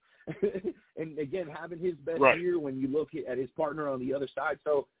stripes and, again, having his best year when you look at his partner on the other side.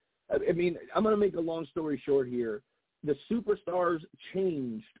 So, I mean, I'm going to make a long story short here. The superstars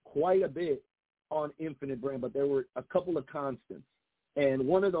changed quite a bit on Infinite brand, but there were a couple of constants. And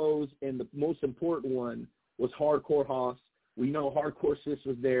one of those, and the most important one, was Hardcore Haas. We know Hardcore Sis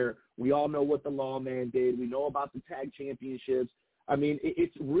was there. We all know what the Lawman did. We know about the tag championships. I mean,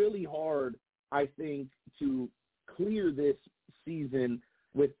 it's really hard, I think, to clear this season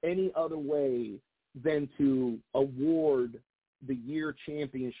with any other way than to award the year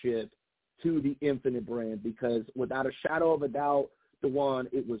championship to the Infinite brand, because without a shadow of a doubt, DeJuan,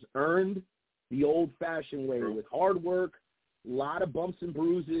 it was earned the old-fashioned way with hard work, a lot of bumps and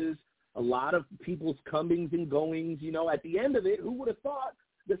bruises, a lot of people's comings and goings. You know, at the end of it, who would have thought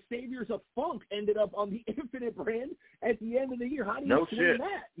the Saviors of Funk ended up on the Infinite brand at the end of the year? How do you swing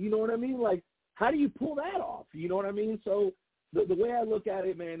that? You know what I mean? Like, how do you pull that off? You know what I mean? So the way I look at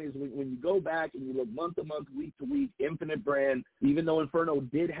it, man, is when you go back and you look month to month, week to week, Infinite brand, even though Inferno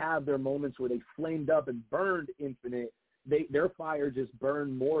did have their moments where they flamed up and burned Infinite, their fire just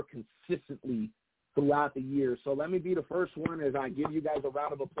burned more consistently throughout the year. So let me be the first one as I give you guys a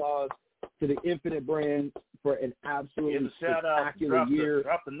round of applause to the Infinite brand for an absolutely spectacular year.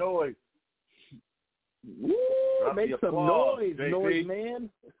 Drop the noise. Woo! Make some noise, JP. Noise man.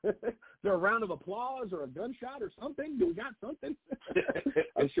 Is there a round of applause or a gunshot or something? Do we got something?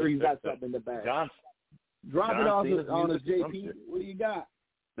 I'm sure he's got something in the back. Drop it off on us, JP. What do you got?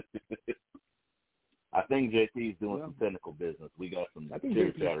 I think JP's doing some technical business. We got some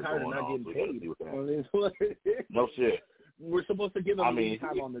chatter going on. We got to see what happens. No shit. We're supposed to give him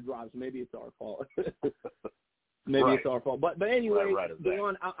time on the drops. Maybe it's our fault. It's our fault. But anyway,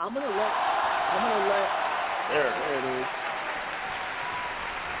 DeJuan, I'm gonna let. There it is.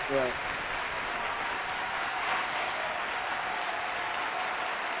 Right.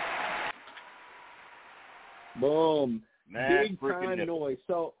 Boom. Big time noise.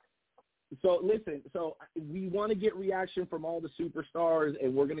 So listen, we want to get reaction from all the superstars,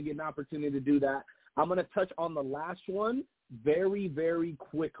 and we're going to get an opportunity to do that. I'm going to touch on the last one very, very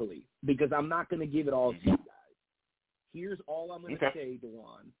quickly because I'm not going to give it all to you guys. Here's all I'm going to say,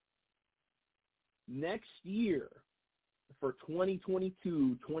 DeJuan. Next year, for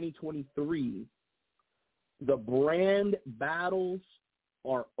 2022, 2023, the brand battles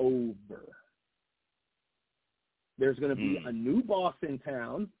are over. There's going to be a new boss in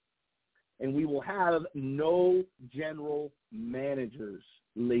town, and we will have no general managers,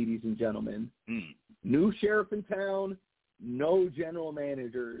 ladies and gentlemen. New sheriff in town, no general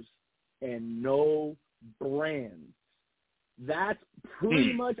managers, and no brands. That's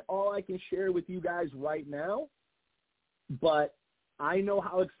pretty much all I can share with you guys right now. But I know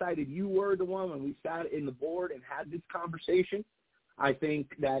how excited you were, DeJuan, when we sat in the board and had this conversation. I think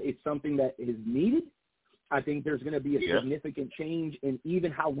that it's something that is needed. I think there's going to be a significant change in even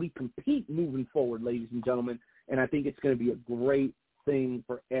how we compete moving forward, ladies and gentlemen, and I think it's going to be a great thing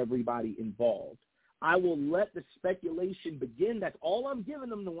for everybody involved. I will let the speculation begin. That's all I'm giving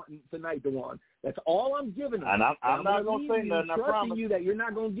them tonight, DeJuan. That's all I'm giving them. And I'm not going to say nothing, I trusting promise. you that you're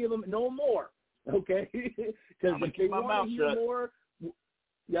not going to give them no more, okay? Because if they want to hear more,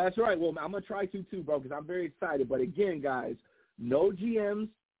 yeah, that's right. Well, I'm going to try to too, bro, because I'm very excited. But again, guys, no GMs,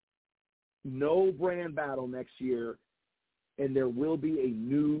 no brand battle next year, and there will be a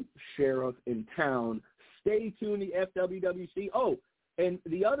new sheriff in town. Stay tuned, the FWWC. Oh, and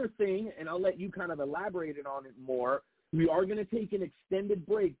the other thing, and I'll let you kind of elaborate on it more, we are going to take an extended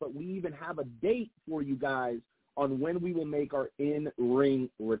break, but we even have a date for you guys on when we will make our in-ring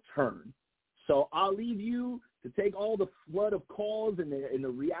return. So I'll leave you to take all the flood of calls and the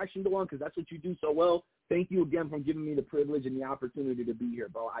reaction to one, because that's what you do so well. Thank you again for giving me the privilege and the opportunity to be here,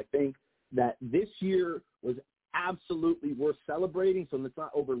 bro. I think that this year was absolutely worth celebrating, so let's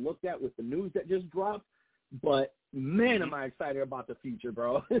not overlook that with the news that just dropped. But, man, am I excited about the future,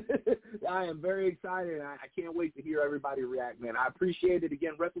 bro. I am very excited, and I can't wait to hear everybody react, man. I appreciate it.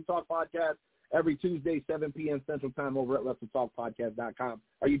 Again, Wrestle Talk Podcast every Tuesday, 7 p.m. Central Time over at WrestleTalkPodcast.com.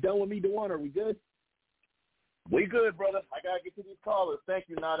 Are you done with me, DeJuan? Are we good? We good, brother. I got to get to these callers. Thank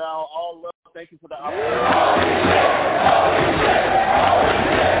you, Night Owl. All love. Thank you for the opportunity.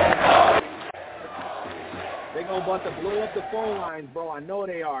 They're going to about to blow up the phone lines, bro. I know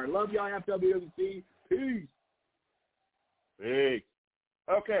they are. Love y'all, FWWC. Peace. Peace.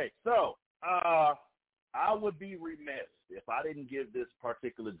 Okay, so I would be remiss if I didn't give this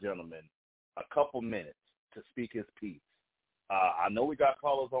particular gentleman a couple minutes to speak his piece. I know we got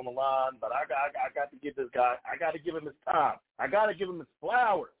callers on the line, but I got to give this guy, I got to give him his time. I got to give him his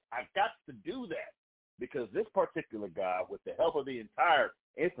flowers. I got to do that because this particular guy, with the help of the entire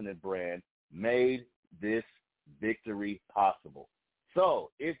Infinite brand, made this victory possible.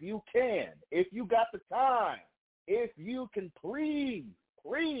 So if you got the time, if you can please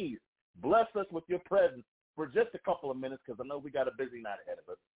bless us with your presence for just a couple of minutes, because I know we got a busy night ahead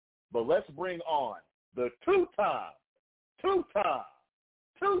of us. But let's bring on the two-time, I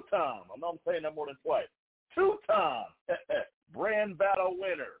know I'm saying that more than twice, two-time brand battle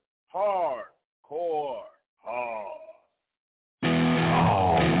winner, Hardcore Hard.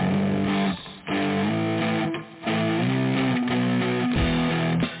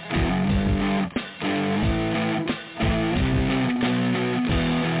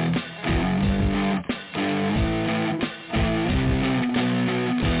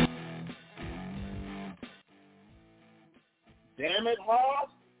 Damn it, Hoss.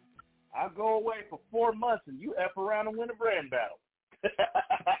 I go away for 4 months and you F around and win a brand battle.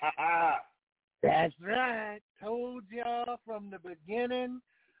 That's right. Told y'all from the beginning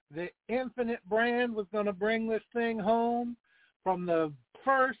the Infinite brand was going to bring this thing home. From the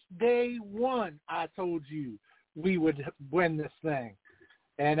first day one, I told you we would win this thing.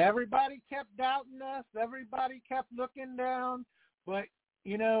 And everybody kept doubting us. Everybody kept looking down. But,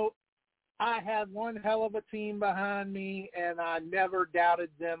 you know, I had one hell of a team behind me, and I never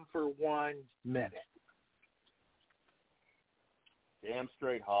doubted them for 1 minute. Damn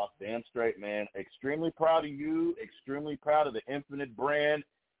straight, Hoss. Damn straight, man. Extremely proud of you. Extremely proud of the Infinite brand.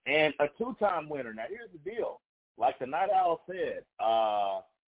 And a two-time winner. Now, here's the deal. Like the Night Owl said,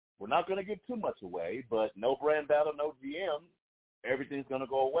 we're not going to give too much away, but no brand battle, no GM. Everything's going to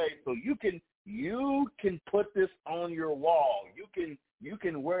go away. So you can put this on your wall. You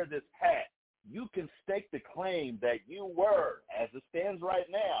can wear this hat. You can stake the claim that you were, as it stands right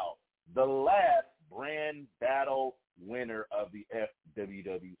now, the last brand battle winner of the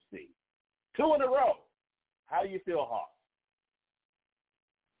FWWC. 2 in a row. How do you feel, Hawk?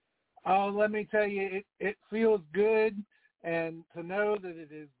 Oh, let me tell you, it feels good, and to know that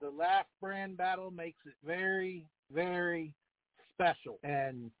it is the last brand battle makes it very, very special.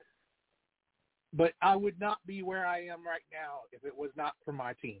 But I would not be where I am right now if it was not for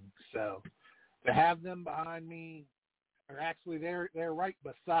my team. So to have them behind me, or actually they're right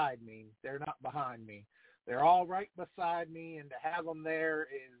beside me. They're not behind me. They're all right beside me, and to have them there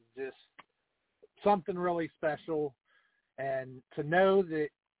is just something really special. And to know that,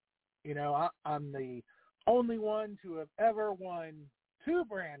 you know, I'm the only one to have ever won 2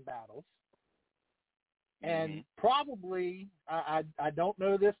 brand battles. And probably, I don't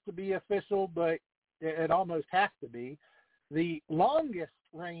know this to be official, but it almost has to be, the longest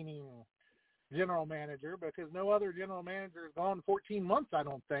reigning general manager, because no other general manager has gone 14 months, I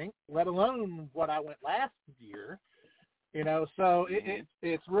don't think, let alone what I went last year. You know, so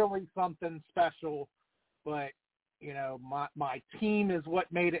it's really something special. But, you know, my team is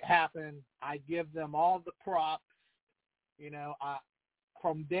what made it happen. I give them all the props. You know,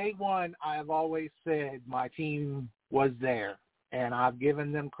 from day one, I've always said my team was there, and I've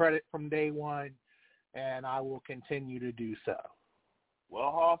given them credit from day one. and I will continue to do so.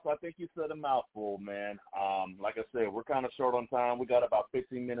 Well, Hoss, I think you said a mouthful, man. Like I said, we're kind of short on time. We got about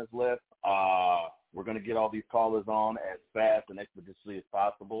 15 minutes left. We're going to get all these callers on as fast and expeditiously as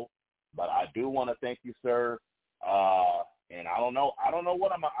possible. But I do want to thank you, sir. And I don't know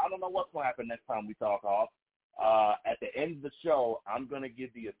what's going to happen next time we talk, Hoss. At the end of the show, I'm going to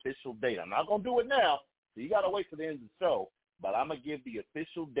give the official date. I'm not going to do it now, so you got to wait for the end of the show. But I'm going to give the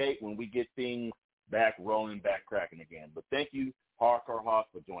official date when we get things back rolling, back cracking again. But thank you, Hardcore Hoss,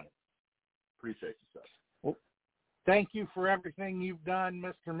 for joining. Appreciate you, sir. Well, thank you for everything you've done,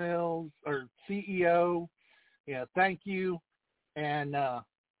 Mr. Mills, or CEO. Yeah, thank you. And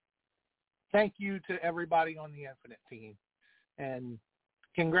thank you to everybody on the Infinite team. And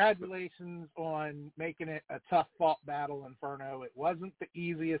congratulations on making it a tough-fought battle, Inferno. It wasn't the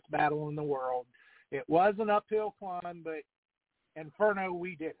easiest battle in the world. It was an uphill climb, but Inferno,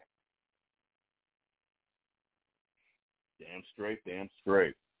 we did it. Damn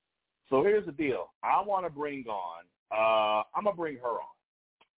straight. So here's the deal. I want to bring on, I'm going to bring her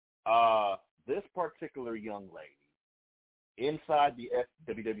on. This particular young lady, inside the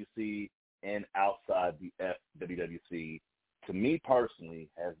FWWC and outside the FWWC, to me personally,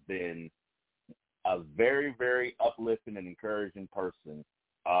 has been a very, very uplifting and encouraging person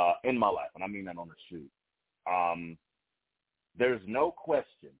in my life, and I mean that on the shoot. There's no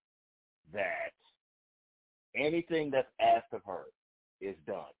question that anything that's asked of her is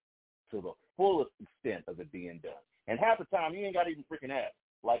done to the fullest extent of it being done. And half the time, you ain't got to even freaking ask.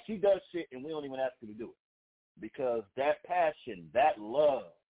 Like, she does shit, and we don't even ask her to do it. Because that passion, that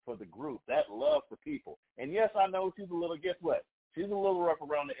love for the group, that love for people. And, yes, I know she's a little, guess what? She's a little rough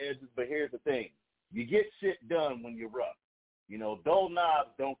around the edges, but here's the thing. You get shit done when you're rough. You know, dull knives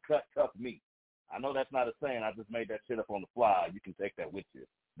don't cut tough meat. I know that's not a saying. I just made that shit up on the fly. You can take that with you.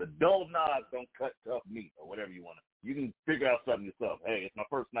 The dull knives don't cut tough meat, or whatever you want to. You can figure out something yourself. Hey, it's my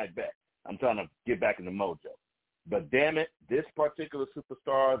first night back. I'm trying to get back in the mojo. But damn it, this particular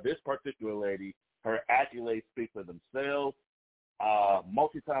superstar, this particular lady, her accolades speak for themselves.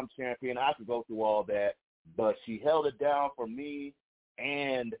 Multi-time champion. I could go through all that, but she held it down for me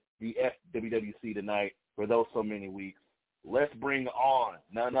and the FWWC Tonight for those so many weeks. Let's bring on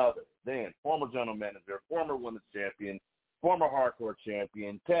none other than former general manager, former women's champion, former hardcore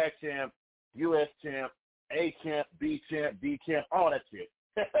champion, tag champ, U.S. champ, A champ, B champ, D champ, all that shit.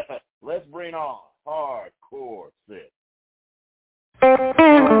 Let's bring on Hardcore Sis.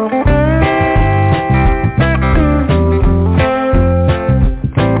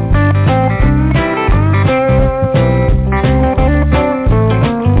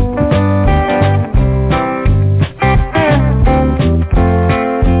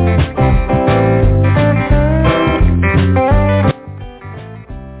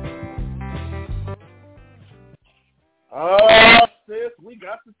 We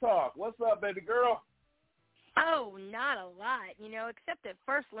got to talk. What's up, baby girl? Oh, not a lot, except at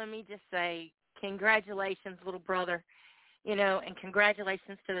first let me just say congratulations, little brother, and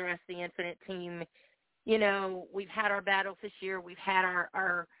congratulations to the rest of the Infinite team. We've had our battles this year. We've had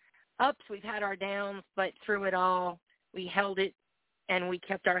our ups, we've had our downs, but through it all, we held it, and we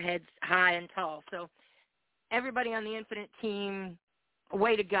kept our heads high and tall. So everybody on the Infinite team,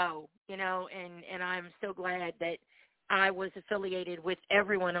 way to go, and I'm so glad that I was affiliated with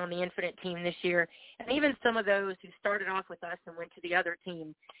everyone on the Infinite team this year, and even some of those who started off with us and went to the other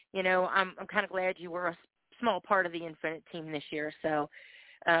team. I'm kind of glad you were a small part of the Infinite team this year. So,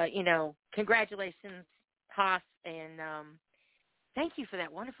 congratulations, Haas, and thank you for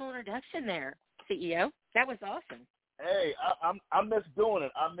that wonderful introduction there, CEO. That was awesome. Hey, I miss doing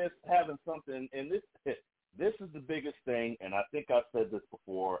it. I miss having something, and this is the biggest thing, and I think I've said this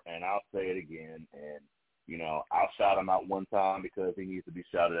before, and I'll say it again, and I'll shout him out one time because he needs to be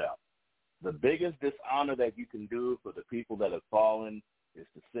shouted out. The biggest dishonor that you can do for the people that have fallen is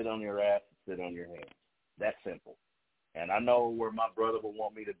to sit on your ass and sit on your hands. That's simple. And I know where my brother would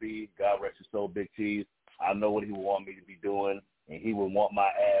want me to be. God rest his soul, Big Cheese. I know what he would want me to be doing, and he would want my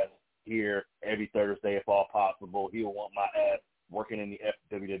ass here every Thursday if all possible. He would want my ass working in the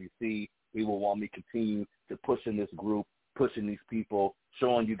FWWC. He will want me to continue to push in this group, pushing these people,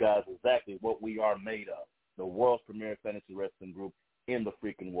 showing you guys exactly what we are made of. The world's premier fantasy wrestling group in the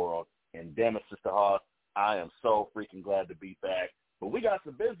freaking world. And damn it, Sister Haas, I am so freaking glad to be back. But we got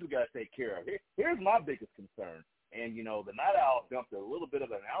some business we got to take care of. Here's my biggest concern. And, the Night Owl dumped a little bit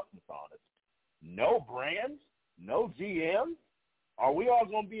of an announcement on us. No brands, no GMs. Are we all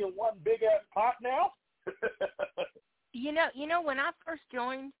going to be in one big-ass pot now? When I first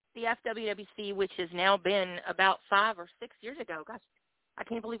joined the FWWC, which has now been about 5 or 6 years ago, gosh, I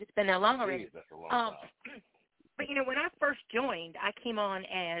can't believe it's been that long already. Jeez, that's a long time. But, when I first joined, I came on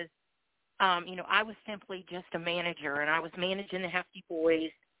as, I was simply just a manager, and I was managing the Hefty Boys,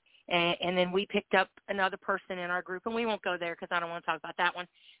 and then we picked up another person in our group, and we won't go there because I don't want to talk about that one,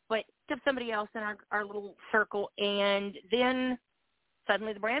 but took somebody else in our little circle, and then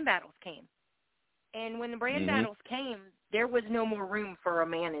suddenly the brand battles came. And when the brand battles came, there was no more room for a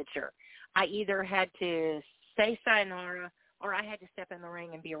manager. I either had to say sayonara or I had to step in the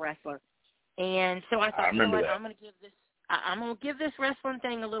ring and be a wrestler. And so I thought, I'm going to give this wrestling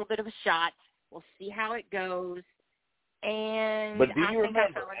thing a little bit of a shot. We'll see how it goes. And but do you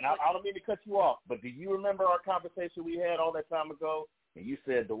remember, and I don't mean to cut you off, but do you remember our conversation we had all that time ago? And you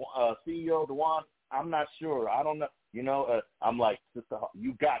said, CEO Dewan, I'm not sure. I don't know. I'm like, Sister,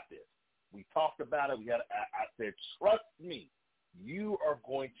 you got this. We talked about it. I said, trust me, you are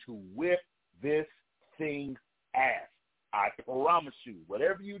going to whip this thing's ass. I promise you.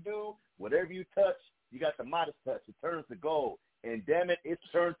 Whatever you do, whatever you touch, you got the Midas touch. It turns to gold. And damn it, it's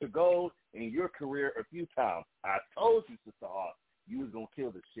turned to gold in your career a few times. I told you, Sister Hawk, you was going to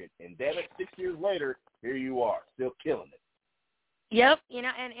kill this shit. And damn it, 6 years later, here you are, still killing it. Yep, and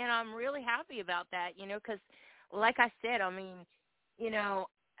I'm really happy about that, because like I said,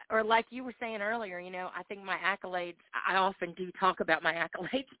 or like you were saying earlier, I think my accolades, I often do talk about my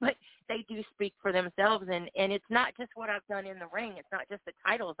accolades, but they do speak for themselves. And it's not just what I've done in the ring. It's not just the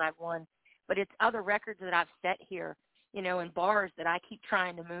titles I've won, but it's other records that I've set here, in bars that I keep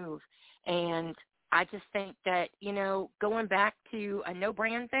trying to move. And I just think that, going back to a no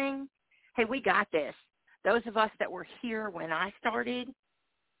brand thing, hey, we got this. Those of us that were here when I started,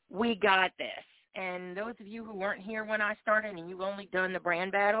 we got this. And those of you who weren't here when I started and you've only done the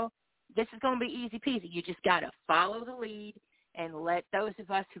brand battle, this is going to be easy peasy. You just got to follow the lead and let those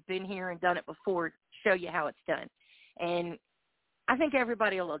of us who've been here and done it before show you how it's done. And I think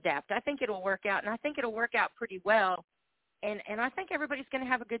everybody will adapt. I think it'll work out, and I think it'll work out pretty well. And I think everybody's going to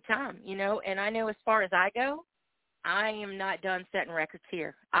have a good time, And I know as far as I go, I am not done setting records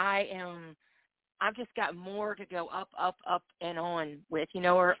here. I've just got more to go up, and on with,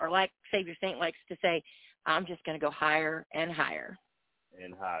 or like Savior Saint likes to say, I'm just going to go higher and higher.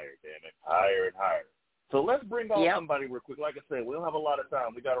 And higher, damn it. Higher and higher. So let's bring on somebody real quick. Like I said, we don't have a lot of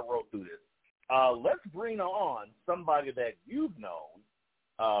time. We got to roll through this. Let's bring on somebody that you've known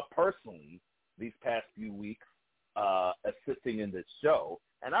personally these past few weeks assisting in this show.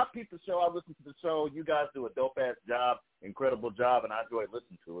 And I peeped the show. I listened to the show. You guys do a dope-ass job, incredible job, and I enjoy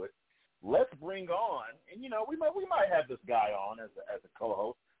listening to it. Let's bring on, and we might have this guy on as a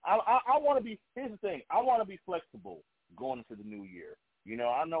co-host. I want to be. Here's the thing. I want to be flexible going into the new year.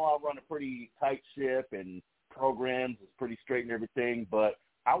 I know I run a pretty tight ship and programs is pretty straight and everything, but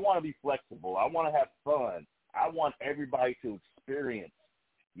I want to be flexible. I want to have fun. I want everybody to experience,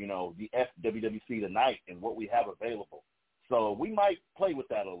 the FWWC Tonight and what we have available. So we might play with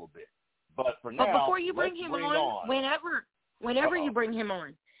that a little bit. But for now, before you bring him on, whenever you bring him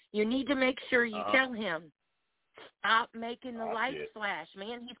on, you need to make sure you tell him, stop making the lights flash,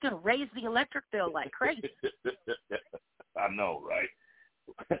 man. He's going to raise the electric bill like crazy. I know, right?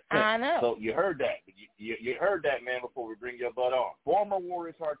 I know. So you heard that. You heard that, man, before we bring your butt on. Former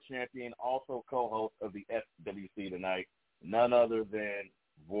Warriors Heart champion, also co-host of the FWC Tonight, none other than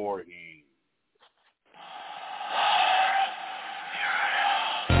Voorhees.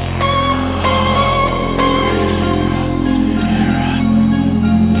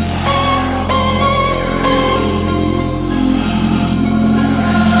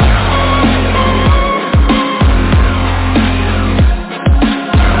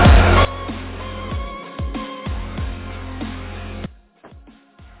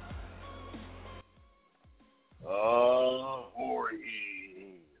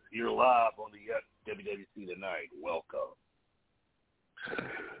 You're live on the FWWC Tonight. Welcome.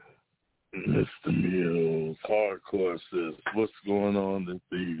 Mr. Mills, Hardcore says, what's going on this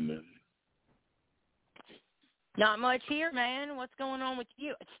evening? Not much here, man. What's going on with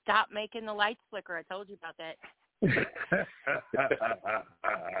you? Stop making the lights flicker. I told you about that.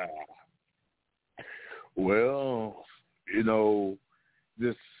 Well,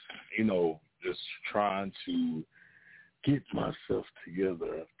 just trying to get myself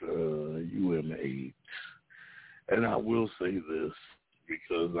together after UM8. And I will say this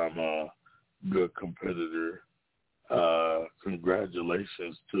because I'm a good competitor.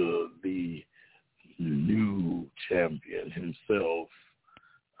 Congratulations to the new champion himself,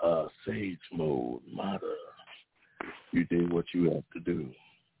 Sage Mode Mata. You did what you have to do.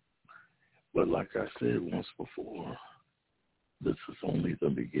 But like I said once before, this is only the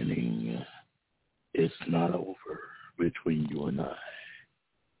beginning. It's not over between you and I.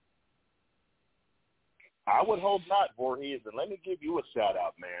 I would hope not, Voorhees. And let me give you a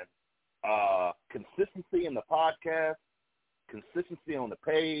shout-out, man. Consistency in the podcast, consistency on the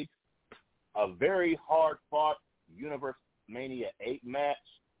page, a very hard-fought Universe Mania 8 match.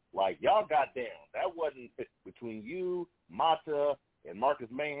 Like, y'all got down. That wasn't between you, Mata, and Marcus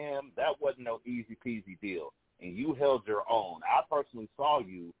Mayhem. That wasn't no easy-peasy deal. And you held your own. I personally saw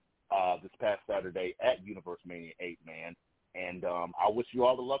you this past Saturday at Universe Mania 8, man. And I wish you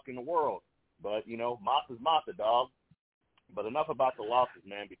all the luck in the world. But, you know, Mata's Mata, dog. But enough about the losses,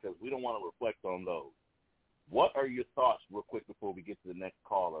 man, because we don't want to reflect on those. What are your thoughts, real quick, before we get to the next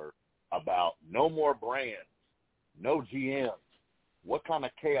caller, about no more brands, no GMs? What kind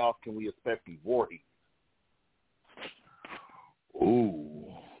of chaos can we expect from Voorhees?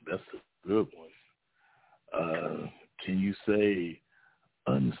 Ooh, that's a good one. Can you say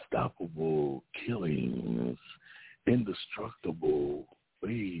unstoppable killings, indestructible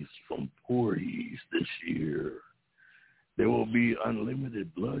ways from Voorhees this year? There will be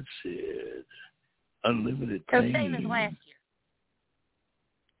unlimited bloodshed, unlimited pain.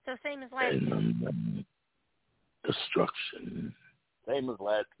 So same as last year. Destruction. Same as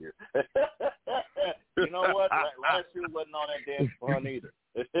last year. You know what? Last year wasn't all that damn fun either.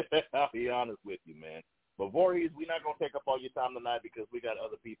 I'll be honest with you, man. But Voorhees, we're not going to take up all your time tonight because we got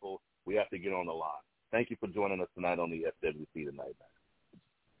other people we have to get on the line. Thank you for joining us tonight on the FWWC Tonight,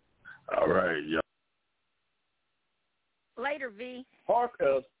 man. All right, y'all. Later, V.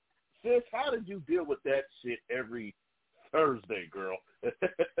 Parker, sis, how did you deal with that shit every Thursday, girl?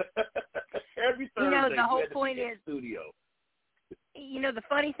 Every Thursday. You know, the whole point is, studio. You know, the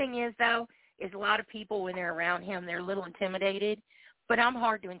funny thing is, though, is a lot of people, when they're around him, they're a little intimidated. But I'm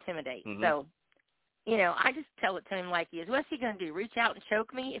hard to intimidate. Mm-hmm. So, you know, I just tell it to him like he is. What's he going to do, reach out and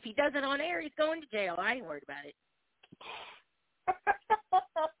choke me? If he does it on air, he's going to jail. I ain't worried about it.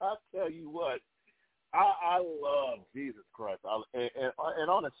 I'll tell you what. I love Jesus Christ. And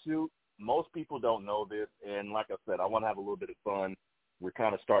on a shoot, most people don't know this. And like I said, I want to have a little bit of fun. We're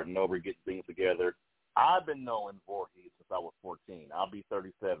kind of starting over, getting things together. I've been knowing Voorhees since I was 14. I'll be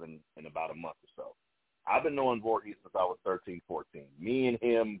 37 in about a month or so. I've been knowing Voorhees since I was 13, 14. Me and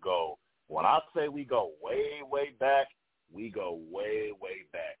him go, when I say we go way, way back, we go way, way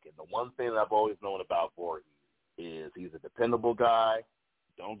back. And the one thing that I've always known about Voorhees is he's a dependable guy.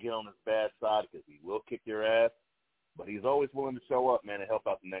 Don't get on his bad side because he will kick your ass. But he's always willing to show up, man, and help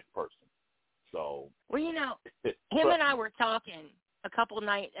out the next person. So, well, you know, him and I were talking a couple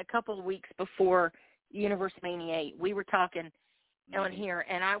of weeks before Universe Mania 8. We were talking on here,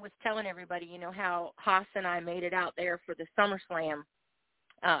 and I was telling everybody, you know, how Haas and I made it out there for the SummerSlam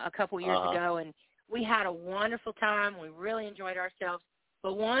a couple years ago, and we had a wonderful time. We really enjoyed ourselves.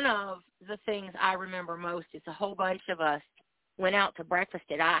 But one of the things I remember most is a whole bunch of us went out to breakfast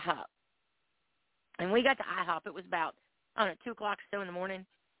at IHOP. And we got to IHOP. It was about, I don't know, 2 o'clock or so in the morning.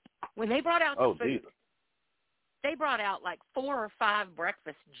 When they brought out the food, they brought out like 4 or 5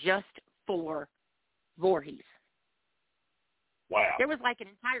 breakfasts just for Voorhees. Wow. There was like an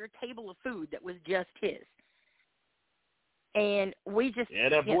entire table of food that was just his. And we just,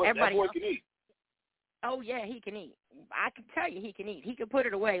 that boy can eat. Oh, yeah, he can eat. I can tell you he can eat. He can put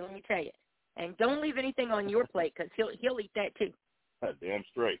it away, let me tell you. And don't leave anything on your plate because he'll eat that too. Damn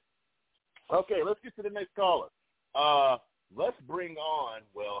straight. Okay, let's get to the next caller. Let's bring on,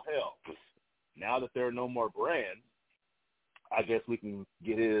 well, hell, now that there are no more brands, I guess we can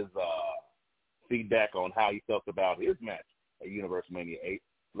get his feedback on how he felt about his match at Universe Mania 8.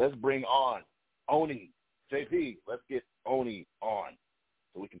 Let's bring on Oni. JP, let's get Oni on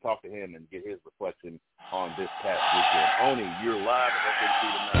so we can talk to him and get his reflection on this past weekend. Oni, you're live at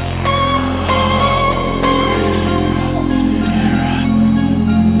FWWC Tonight.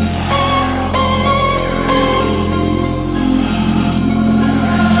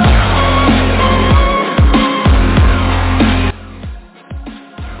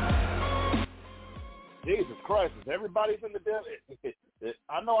 Jesus Christ, is everybody's in the devil?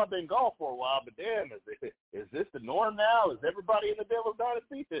 I know I've been gone for a while, but damn, is this the norm now? Is everybody in the Devil's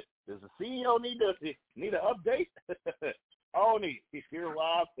Dynasty? Does the CEO need an update? Oni, you're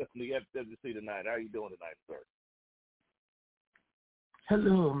live on the FWWC Tonight. How are you doing tonight, sir?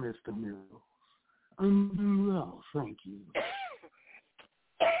 Hello, Mr. Mills. I'm doing well, thank you.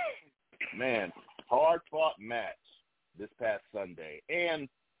 Man, hard-fought match this past Sunday. And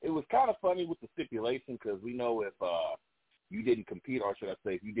it was kind of funny with the stipulation because we know if you didn't compete, or should I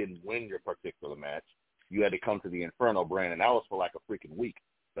say if you didn't win your particular match, you had to come to the Inferno brand, and that was for like a freaking week.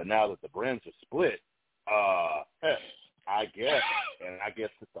 But now that the brands are split, I guess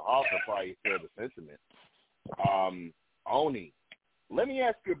Mr. Hoffer probably shared the sentiment. Oni, let me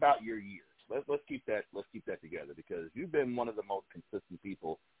ask you about your years. Let's keep that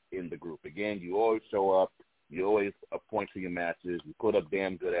in the group. Again, you always show up. You always point to your matches. You put up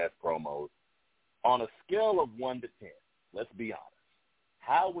damn good-ass promos. On a scale of 1 to 10, let's be honest,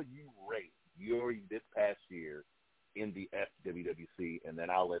 how would you rate Yuri this past year in the FWWC? And then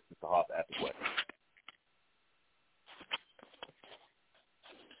I'll let Mr. Hoff ask the question.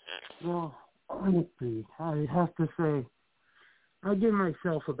 Well, honestly, I have to say, I give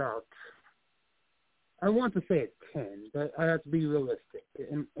myself about, I want to say a 10, but I have to be realistic.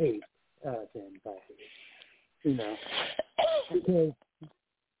 An 8 out of 10, possibly. You know, because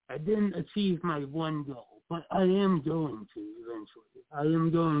I didn't achieve my one goal, but I am going to eventually. I am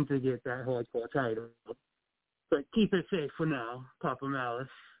going to get that hardcore title. But keep it safe for now, Papa Malice.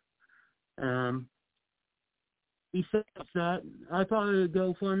 Besides that, I probably would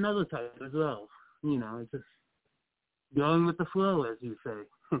go for another title as well. You know, just going with the flow, as you say.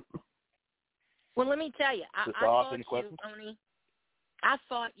 Well, let me tell you, I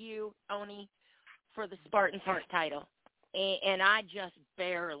fought you, Oni, for the Spartan's Heart title, and I just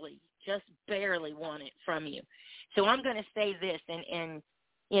barely won it from you. So I'm going to say this, and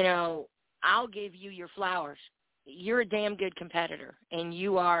you know, I'll give you your flowers. You're a damn good competitor, and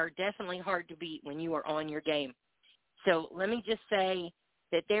you are definitely hard to beat when you are on your game. So let me just say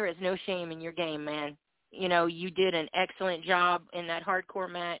that there is no shame in your game, man. You know, you did an excellent job in that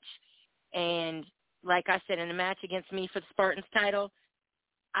hardcore match, and like I said, in the match against me for the Spartans title,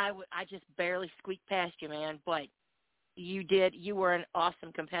 I just barely squeaked past you, man, but you were an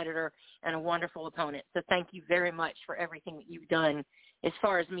awesome competitor and a wonderful opponent. So thank you very much for everything that you've done as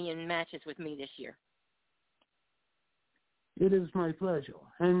far as me in matches with me this year. It is my pleasure.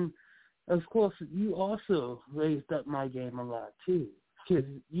 And, of course, you also raised up my game a lot, too, because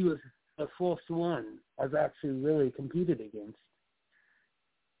you were the first one I've actually really competed against.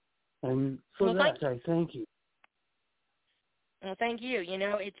 And for that, I thank you. Well, thank you. You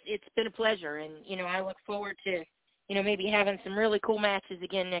know, it's been a pleasure, and, you know, I look forward to, you know, maybe having some really cool matches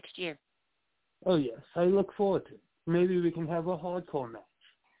again next year. Oh, yes, I look forward to it. Maybe we can have a hardcore match.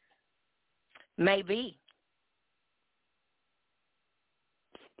 Maybe.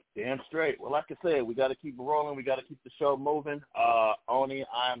 Damn straight. Well, like I said, we got to keep rolling. We got to keep the show moving. Oni,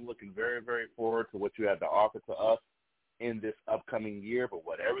 I'm looking very, very forward to what you have to offer to us in this upcoming year. But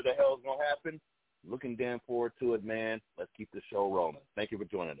whatever the hell is going to happen, looking damn forward to it, man. Let's keep the show rolling. Thank you for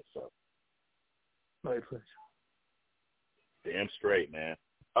joining us, sir. My pleasure. Damn straight, man.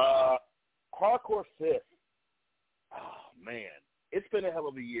 Hardcore Fifth. Oh, man. It's been a hell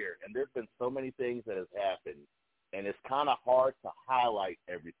of a year, and there's been so many things that has happened, and it's kind of hard to highlight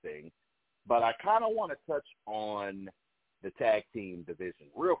everything. But I kind of want to touch on the tag team division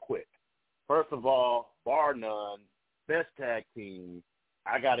real quick. First of all, bar none, best tag team.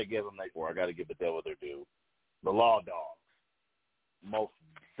 I got to give them I got to give the devil their due. The Law Dogs. Most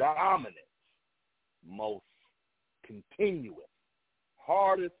dominant, most continuous,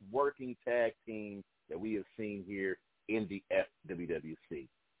 hardest working tag team that we have seen here in the FWWC.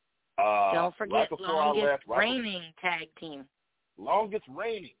 Don't forget, longest reigning tag team. Longest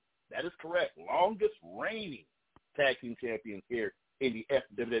reigning. That is correct. Longest reigning tag team champions here in the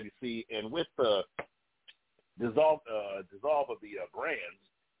FWWC. And with the dissolve of the brands,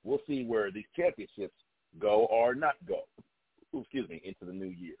 we'll see where these championships go or not go. Into the new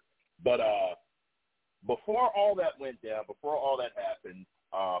year. But before all that went down, before all that happened,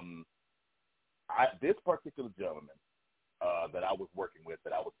 this particular gentleman that I was working with,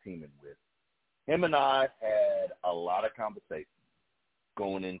 that I was teaming with, him and I had a lot of conversations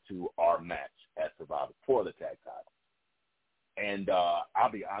going into our match at Survivor for the tag title. And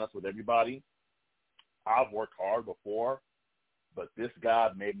I'll be honest with everybody, I've worked hard before, but this guy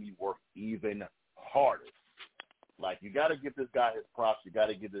made me work even harder. Like, you got to give this guy his props. You got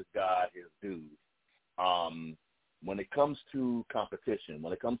to give this guy his dues. When it comes to competition,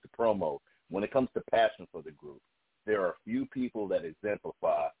 when it comes to promo, when it comes to passion for the group, there are few people that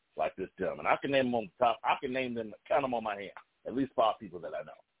exemplify like this gentleman. I can name them on the top. I can name them, count them on my hand, at least 5 people that I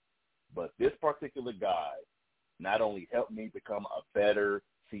know. But this particular guy not only helped me become a better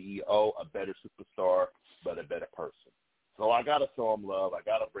CEO, a better superstar, but a better person. So I got to show him love. I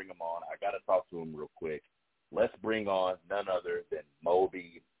got to bring him on. I got to talk to him real quick. Let's bring on none other than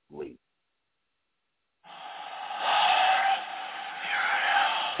Moby Lee.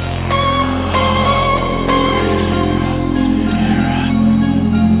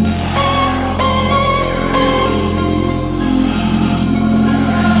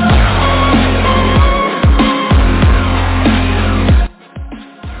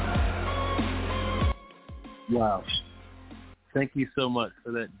 Wow. Thank you so much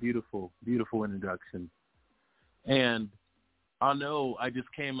for that beautiful, beautiful introduction. And I know I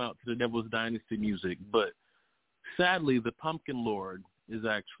just came out to the Devil's Dynasty music, but sadly, the Pumpkin Lord is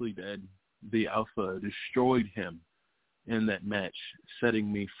actually dead. The Alpha destroyed him in that match,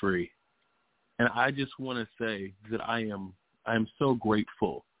 setting me free. And I just want to say that I am so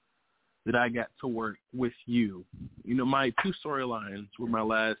grateful that I got to work with you. You know, my 2 storylines were my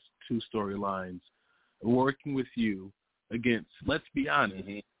last 2 storylines. Working with you against, let's be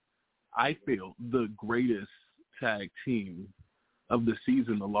honest, I feel the greatest tag team of the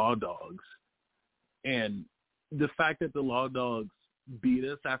season, the Law Dogs. And the fact that the Law Dogs beat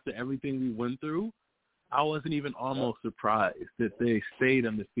us after everything we went through, I wasn't even almost surprised that they stayed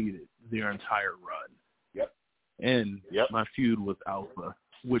undefeated their entire run. And my feud with Alpha,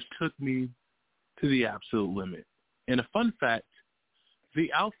 which took me to the absolute limit. And a fun fact,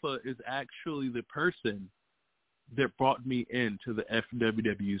 the Alpha is actually the person that brought me into the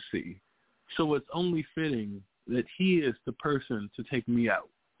FWWC. So it's only fitting that he is the person to take me out.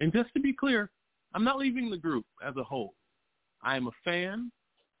 And just to be clear, I'm not leaving the group as a whole. I am a fan.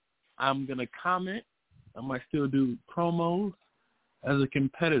 I'm going to comment. I might still do promos. As a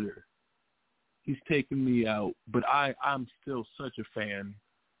competitor, he's taking me out. But I'm still such a fan.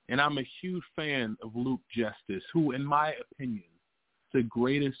 And I'm a huge fan of Luke Justice, who, in my opinion, is the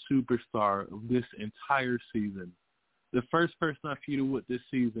greatest superstar of this entire season. The first person I feuded with this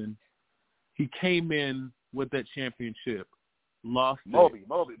season, he came in with that championship, lost Moby.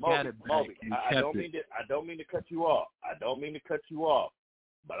 I don't mean to cut you off.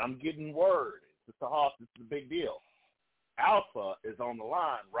 But I'm getting word. Mr. Hoff, this is a big deal. Alpha is on the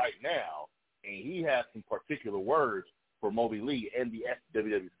line right now, and he has some particular words for Moby Lee and the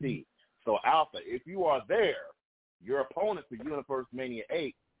FWWC. So, Alpha, if you are there, your opponent for Universe Mania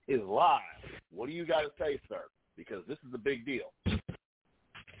 8 is live. What do you got to say, sir? Because this is a big deal.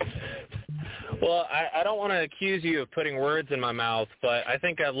 Well, I don't want to accuse you of putting words in my mouth, but I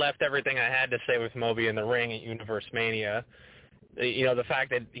think I left everything I had to say with Moby in the ring at Universe Mania. You know, the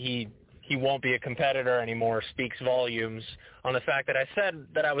fact that he won't be a competitor anymore speaks volumes on the fact that I said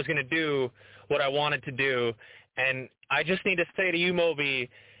that I was going to do what I wanted to do. And I just need to say to you, Moby,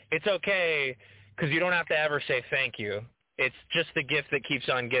 it's okay because you don't have to ever say thank you. It's just the gift that keeps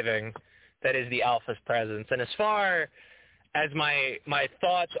on giving that is the Alpha's presence. And as far as my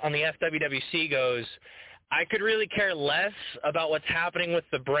thoughts on the FWWC goes, I could really care less about what's happening with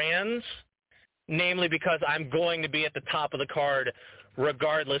the brands, namely because I'm going to be at the top of the card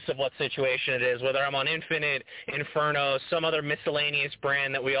regardless of what situation it is, whether I'm on Infinite, Inferno, some other miscellaneous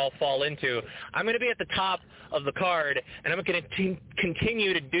brand that we all fall into. I'm going to be at the top of the card, and I'm going to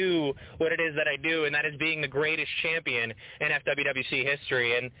continue to do what it is that I do, and that is being the greatest champion in FWWC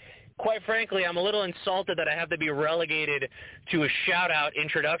history. And quite frankly, I'm a little insulted that I have to be relegated to a shout-out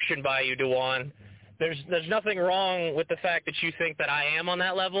introduction by you, Dewan. There's nothing wrong with the fact that you think that I am on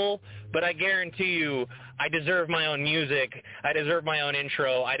that level, but I guarantee you I deserve my own music. I deserve my own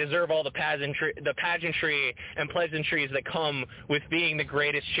intro. I deserve all the pageantry and pleasantries that come with being the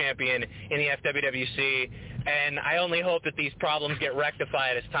greatest champion in the FWWC. And I only hope that these problems get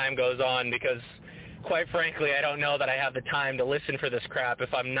rectified as time goes on because, quite frankly, I don't know that I have the time to listen for this crap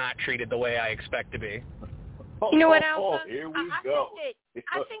if I'm not treated the way I expect to be. You know what, Alpha? Here we go.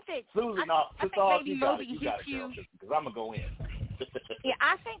 I think that Susan, I think maybe Moby hit you. Because I'm going to go in. Yeah,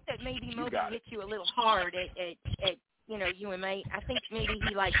 I think that maybe Moby hit you a little hard at UMA. I think maybe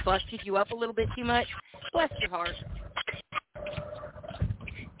he, busted you up a little bit too much. Bless your heart.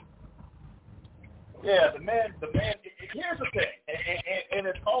 Yeah, the man, here's the thing, and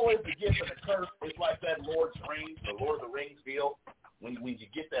it's always a gift and a curse. It's like that the Lord of the Rings deal. When you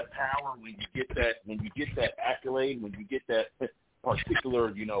get that power, when you get that accolade, when you get that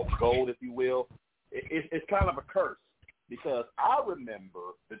particular, gold, if you will, it's kind of a curse. Because I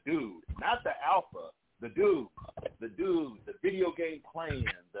remember the dude, not the Alpha, the dude, the video game playing,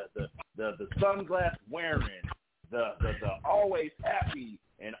 the sunglass wearing, the always happy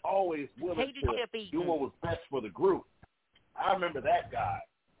and always willing to do what was best for the group. I remember that guy.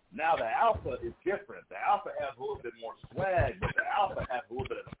 Now the Alpha is different. The Alpha has a little bit more swag, but the Alpha has a little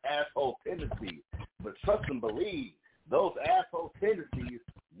bit of asshole tendencies. But trust and believe, those asshole tendencies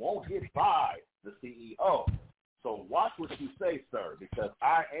won't get by the CEO. So watch what you say, sir, because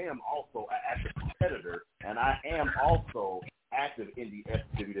I am also an active competitor, and I am also active in the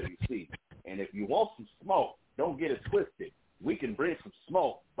FWWC. And if you want some smoke, don't get it twisted. We can bring some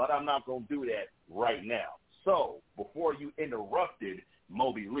smoke, but I'm not going to do that right now. So before you interrupted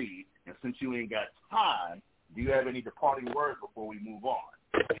Moby Lee, and since you ain't got time, do you have any departing words before we move on?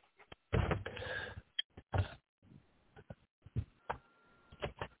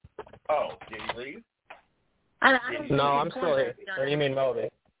 Oh, did he leave? No, I'm still here. Or you mean Moby?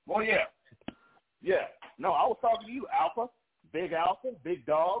 Well, yeah. Yeah. No, I was talking to you, Alpha, big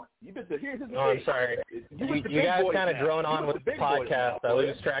dog. You've been here's the thing. Oh, I'm sorry. You guys kind of drone on with the podcast. I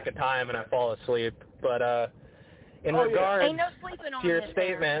lose track of time and I fall asleep. But in regards Ain't no sleeping on to your this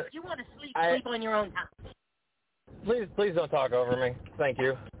statement, if you want to sleep on your own time. Please don't talk over me. Thank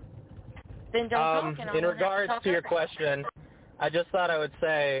you. Then don't talk. In regards to your question, I just thought I would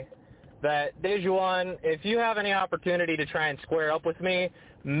say that Dejuan, if you have any opportunity to try and square up with me,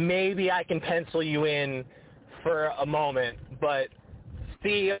 maybe I can pencil you in for a moment. But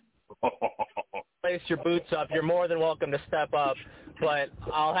Steve, place your boots up. You're more than welcome to step up, but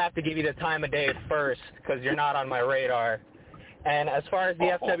I'll have to give you the time of day first because you're not on my radar. And as far as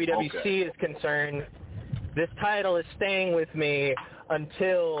the FWWC is concerned, this title is staying with me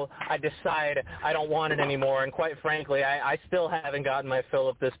until I decide I don't want it anymore. And quite frankly, I still haven't gotten my fill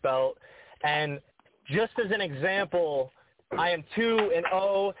of this belt. And just as an example, I am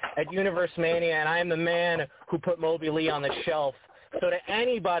 2-0 at Universe Mania, and I am the man who put Moby Lee on the shelf. So to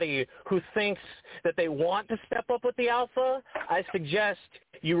anybody who thinks that they want to step up with the Alpha, I suggest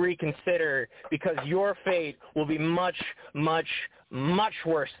you reconsider, because your fate will be much, much, much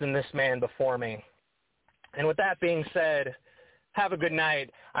worse than this man before me. And with that being said, have a good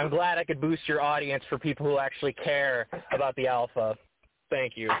night. I'm glad I could boost your audience for people who actually care about the Alpha.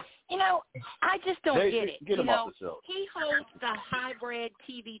 Thank you. You know, I just don't get it. Get him off the show. He holds the hybrid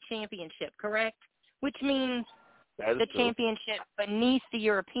TV championship, correct? Which means the championship beneath the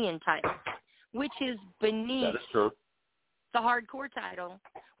European title, which is beneath the hardcore title,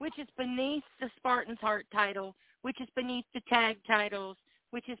 which is beneath the Spartan's Heart title, which is beneath the tag titles,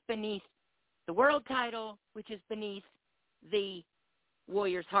 which is beneath the world title, which is beneath the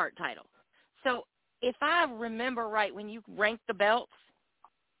Warriors Heart title. So if I remember right, when you rank the belts,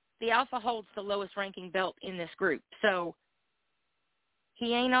 the Alpha holds the lowest ranking belt in this group. So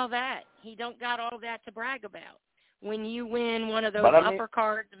he ain't all that. He don't got all that to brag about. When you win one of those upper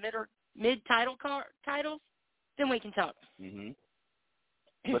card, mid-title titles, then we can talk. Mm-hmm.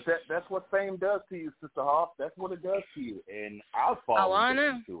 But that's what fame does to you, Sister Hoff. That's what it does to you. And I've fallen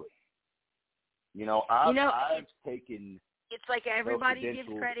into it. You know, I've taken. It's like everybody gives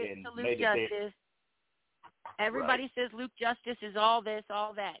credit to Luke Justice. Everybody says Luke Justice is all this,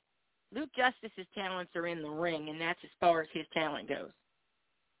 all that. Luke Justice's talents are in the ring, and that's as far as his talent goes.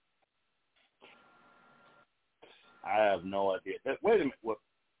 I have no idea. Wait a minute.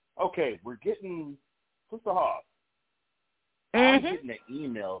 Okay, we're getting Sister Hoff. I'm getting an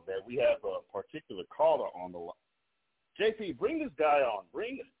email that we have a particular caller on the line. JP, bring this guy on.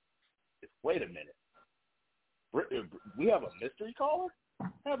 Wait a minute. We have a mystery caller?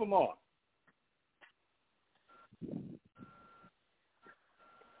 Have him on.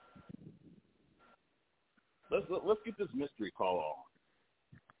 Let's get this mystery caller on.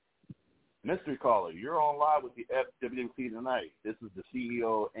 Mystery caller, you're on live with the FWWC Tonight. This is the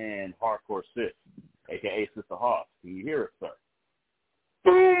CEO and Hardcore Sis, a.k.a. Sister Hoff. Can you hear us, sir?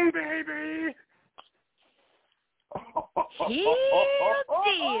 Boom, baby! Deal.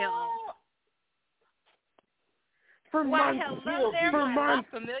 For months, my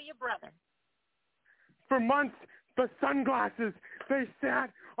familiar brother. For months, the sunglasses, they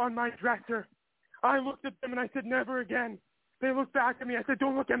sat on my dresser. I looked at them and I said, never again. They looked back at me. I said,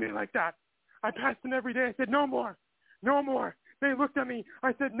 don't look at me like that. I passed them every day. I said, no more, no more. They looked at me.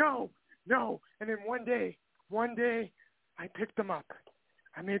 I said, no, no. And then one day, I picked them up.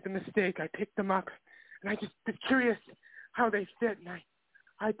 I made the mistake. I picked them up, and I just was curious how they fit. And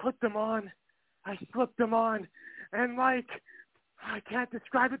I put them on. I slipped them on, and like, I can't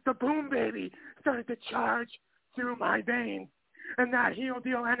describe it, the boom baby started to charge through my veins, and that heel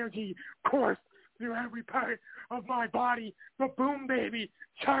deal energy coursed through every part of my body. The boom baby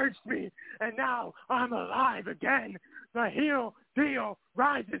charged me, and now I'm alive again. The heel deal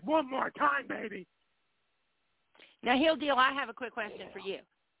rises one more time, baby. Now, heel deal, I have a quick question for you.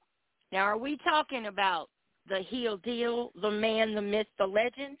 Now, are we talking about the heel deal, the man, the myth, the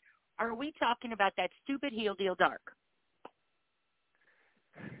legend, or are we talking about that stupid heel deal dark?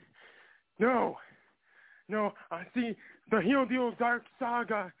 No. See, the heel deal dark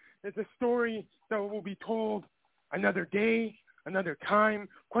saga is a story that will be told another day, another time,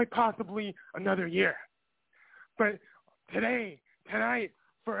 quite possibly another year. But today, tonight,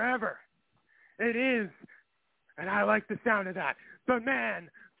 forever, it is, and I like the sound of that, the man,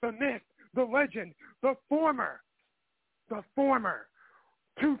 the myth, the legend, the former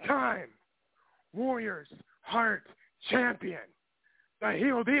two-time Warriors Heart champion, the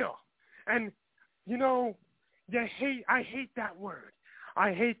heel deal. And, you know, I hate that word.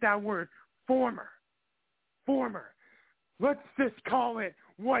 I hate that word, former. former, let's just call it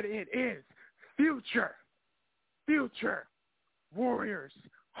what it is, future Warriors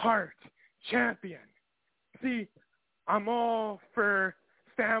Heart Champion. See, I'm all for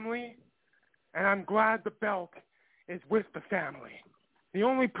family, and I'm glad the belt is with the family. The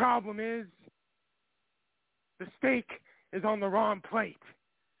only problem is the steak is on the wrong plate.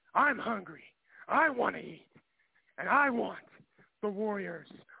 I'm hungry. I want to eat. And I want the Warriors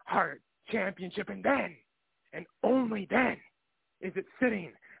Heart Championship. And then, and only then, is it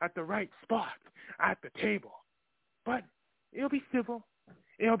sitting at the right spot at the table. But it'll be civil.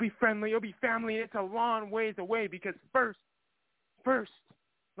 It'll be friendly. It'll be family. It's a long ways away because first,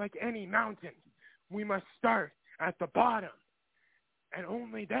 like any mountain, we must start at the bottom. And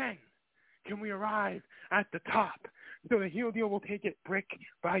only then can we arrive at the top. So the heel deal will take it brick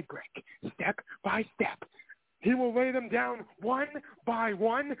by brick, step by step. He will lay them down one by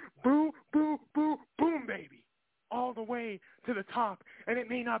one, boo, boo, boo, boom, baby, all the way to the top. And it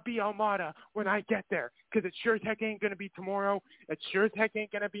may not be Almada when I get there, because it sure as heck ain't going to be tomorrow. It sure as heck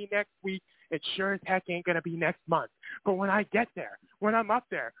ain't going to be next week. It sure as heck ain't going to be next month. But when I get there, when I'm up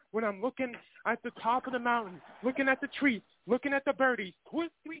there, when I'm looking at the top of the mountain, looking at the trees, looking at the birdies,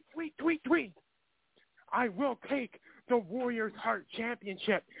 tweet, tweet, tweet, tweet, tweet, I will take the Warriors Heart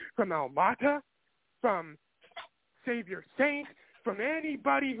Championship from Almata, from Savior Saint, from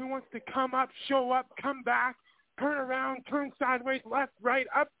anybody who wants to come up, show up, come back, turn around, turn sideways, left, right,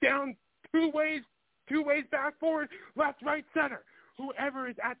 up, down, two ways back, forward, left, right, center. Whoever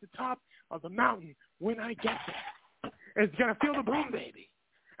is at the top of the mountain when I get there is going to feel the boom, baby.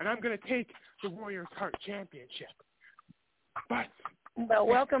 And I'm going to take the Warriors Heart Championship. But well,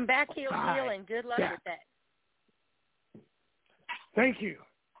 welcome back, Heel Deal, and good luck with that. Thank you.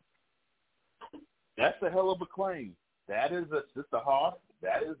 That's a hell of a claim. That is Sister Hoss.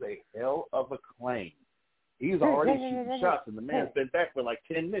 That is a hell of a claim. He's already shooting shots, and the man's been back for like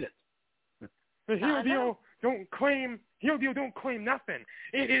 10 minutes. The heel deal don't claim nothing.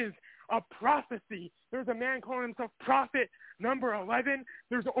 It is a prophecy. There's a man calling himself Prophet number 11.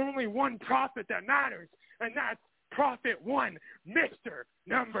 There's only one prophet that matters, and that's Prophet 1, Mr.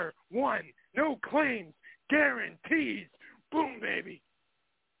 Number 1. No claims, guarantees. Boom, baby.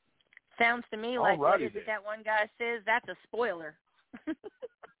 Sounds to me like what is it that one guy says? That's a spoiler.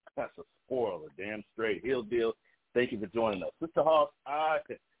 That's a spoiler, damn straight. Heel Deal, thank you for joining us. Sister Hoss, I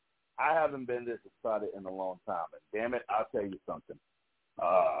haven't been this excited in a long time. And damn it, I'll tell you something.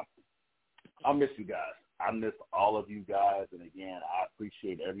 I miss you guys. I miss all of you guys. And again, I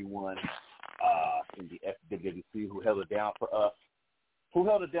appreciate everyone in the FWWC who held it down for us, who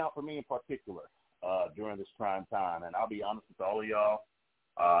held it down for me in particular during this trying time. And I'll be honest with all of y'all,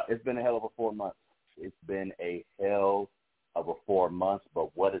 it's been a hell of a 4 months. It's been a hell of a 4 months, but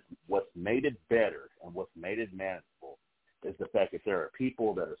what's made it better and what's made it manageable is the fact that there are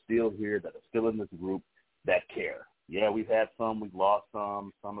people that are still here, that are still in this group, that care. Yeah, we've had some, we've lost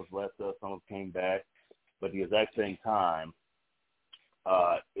some have left us, some have came back, but at the exact same time,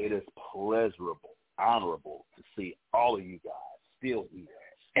 it is pleasurable, honorable to see all of you guys still here,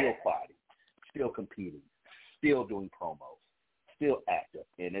 still fighting, still competing, still doing promos, still active,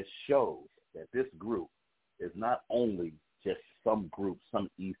 and it shows that this group is not only just some group, some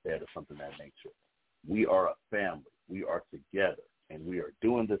EFED or something of that nature. We are a family. We are together, and we are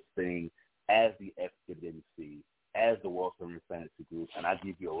doing this thing as the FWWC, as the World Series Fantasy Group, and I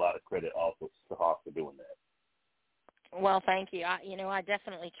give you a lot of credit also to Hoss for doing that. Well, thank you. I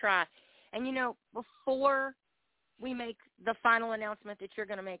definitely try. And, before we make the final announcement that you're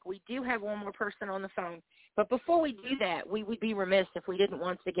going to make, we do have one more person on the phone. But before we do that, we would be remiss if we didn't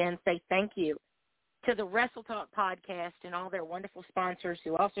once again say thank you to the Wrestle Talk podcast and all their wonderful sponsors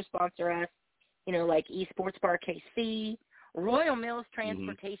who also sponsor us, like Esports Bar KC, Royal Mills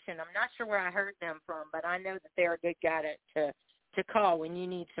Transportation. I'm not sure where I heard them from, but I know that they're a good guy to call when you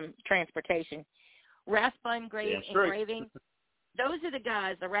need some transportation. Rathbun Engraving. Those are the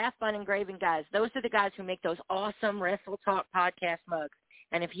guys, the Rathbun Engraving guys. Those are the guys who make those awesome Wrestle Talk podcast mugs.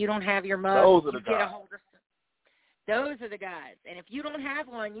 And if you don't have your mug, you get a hold of them. Those are the guys. And if you don't have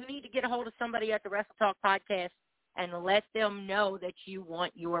one, you need to get a hold of somebody at the Wrestle Talk podcast and let them know that you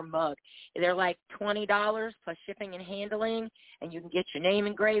want your mug. They're like $20 plus shipping and handling, and you can get your name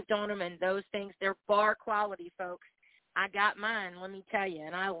engraved on them and those things. They're bar quality, folks. I got mine, let me tell you,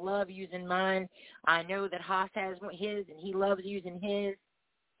 and I love using mine. I know that Hoss has his, and he loves using his.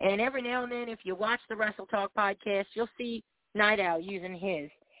 And every now and then, if you watch the Wrestle Talk podcast, you'll see Night Owl using his.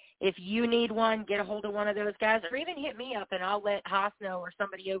 If you need one, get a hold of one of those guys, or even hit me up, and I'll let Hoss know or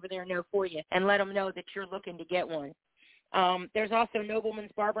somebody over there know for you and let them know that you're looking to get one. There's also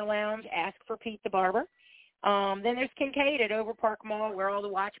Nobleman's Barber Lounge. Ask for Pete the Barber. Then there's Kincaid at Over Park Mall where all the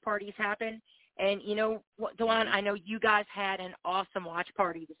watch parties happen. And you know what, DeJuan, I know you guys had an awesome watch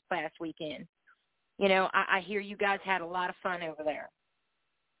party this past weekend. You know, I hear you guys had a lot of fun over there.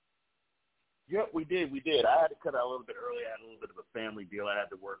 Yep, we did. I had to cut out a little bit early. I had a little bit of a family deal I had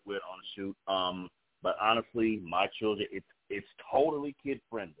to work with on the shoot. But honestly, my children, it's totally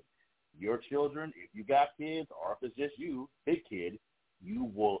kid-friendly. Your children, if you got kids or if it's just you, big kid,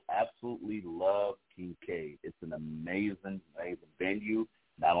 you will absolutely love Kincaid. It's an amazing, amazing venue,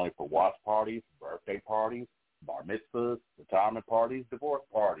 not only for watch parties, birthday parties, bar mitzvahs, retirement parties, divorce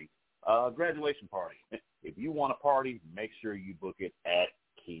parties, graduation parties. If you want a party, make sure you book it at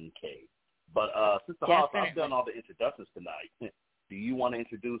Kincaid. But since I've done all the introductions tonight, do you want to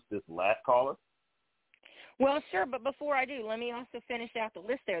introduce this last caller? Well, sure, but before I do, let me also finish out the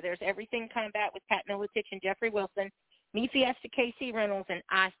list there. There's Everything Combat with Pat Miletich and Jeffrey Wilson, Me Fiesta KC Reynolds, and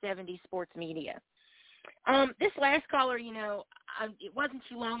I-70 Sports Media. This last caller, you know, it wasn't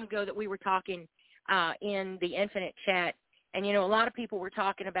too long ago that we were talking in the Infinite chat, and, you know, a lot of people were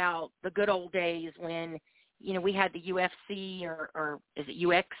talking about the good old days when, you know, we had the UFC or is it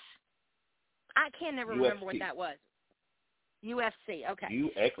UX? I can never remember what that was. UFC, okay.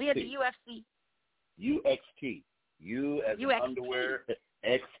 UXT. We had the UFC. UXT. U as in underwear,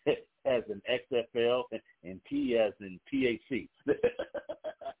 X as in XFL, and T as in THC.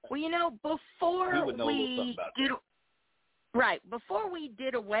 Well, you know, before we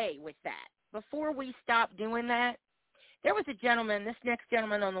did away with that, before we stopped doing that, there was a gentleman, this next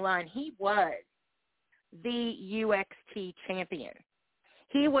gentleman on the line, he was the UXT champion.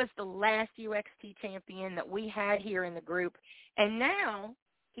 He was the last UXT champion that we had here in the group, and now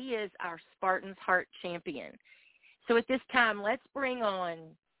he is our Spartan's Heart champion. So at this time, let's bring on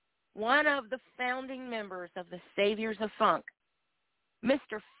one of the founding members of the Saviors of Funk,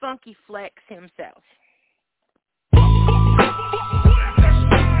 Mr. Funky Flex himself.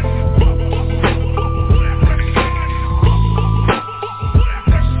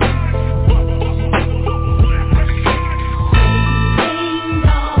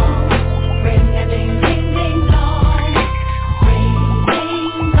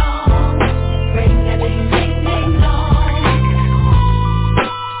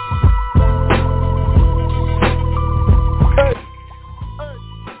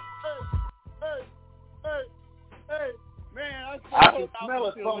 Smell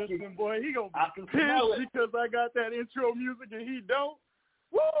it, Funky. Boy, he gonna I can smell be pissed because I got that intro music and he don't.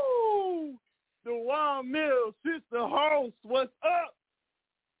 Woo! The Wild Mill Sister Host, what's up?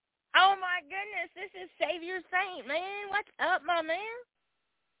 Oh my goodness, this is Savior Saint, man. What's up, my man?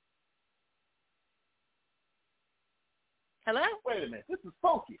 Hello? Wait a minute, this is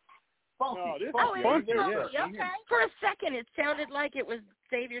Funky. Funky. Oh, this is Funky. Yeah. Okay. For a second, it sounded like it was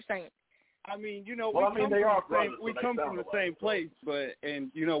Savior Saint. I mean, you know, we come from the same place, but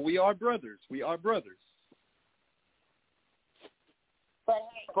you know, we are brothers. We are brothers. But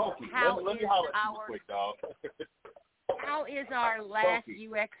Funky, let me holler at you quick, dog. How is our last Funky.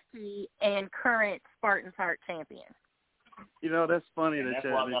 UXT and current Spartan's Heart champion? You know, that's funny that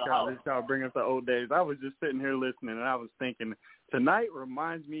y'all bring up the old days. I was just sitting here listening, and I was thinking, tonight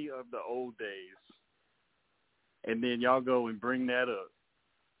reminds me of the old days. And then y'all go and bring that up.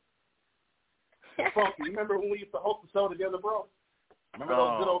 Funky, you remember when we used to host the show together, bro? Remember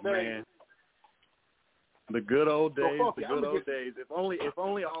those good old days? Man. The good old days, Funky, the good old days. If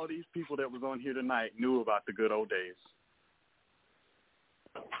only all these people that was on here tonight knew about the good old days.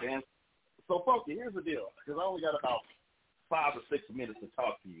 And so, Funky, here's the deal, because I only got about 5 or 6 minutes to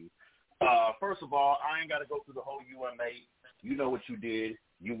talk to you. First of all, I ain't got to go through the whole UMA. You know what you did.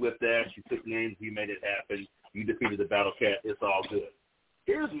 You whipped ass. You took names. You made it happen. You defeated the Battle Cat. It's all good.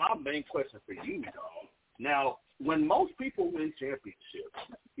 Here's my main question for you, dog. Now, when most people win championships,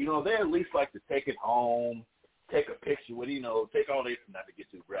 you know, they at least like to take it home, take a picture with, you know, take all their, not to get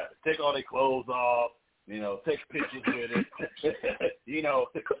too graphic, take all their clothes off, you know, take pictures with it, you know,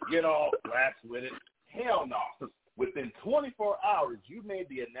 get all flash with it. Hell no. Within 24 hours, you made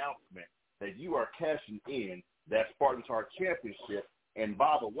the announcement that you are cashing in that Spartan's Heart Championship. And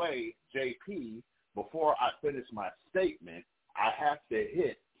by the way, JP, before I finish my statement, I have to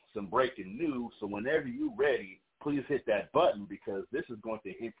hit some breaking news. So whenever you're ready, please hit that button because this is going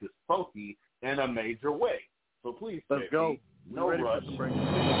to hit this Funky in a major way. So please, let's JP, go. No rush.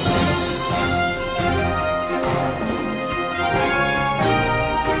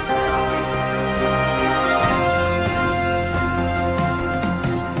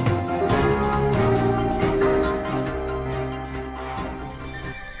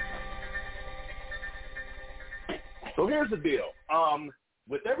 So here's the deal.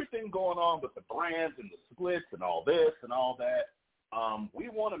 With everything everything going on with the brands and the splits and all this and all that, we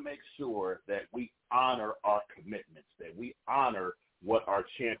want to make sure that we honor our commitments, that we honor what our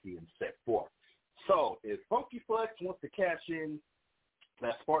champions set forth. So if Funky Flex wants to cash in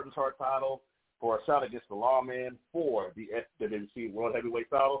that Spartan's Heart title for a shot against the Lawman for the FWWC World Heavyweight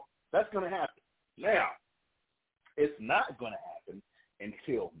title, that's going to happen. Now, it's not going to happen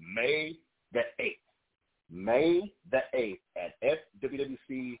until May the 8th. May the 8th at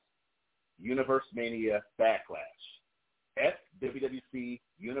FWWC Universe Mania Backlash. FWWC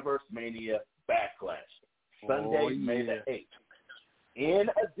Universe Mania Backlash. Sunday, May the 8th. In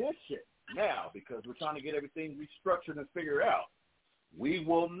addition, now, because we're trying to get everything restructured and figured out, we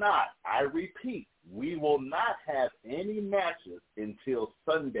will not, I repeat, we will not have any matches until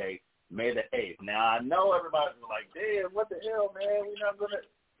Sunday, May the 8th. Now, I know everybody's like, damn, what the hell, man? We're not going to.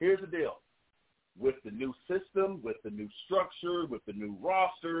 Here's the deal. With the new system, with the new structure, with the new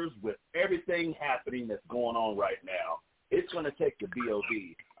rosters, with everything happening that's going on right now, it's going to take the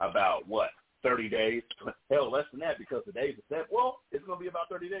BOD about, 30 days? Hell, less than that, because today's the 7th. Well, it's going to be about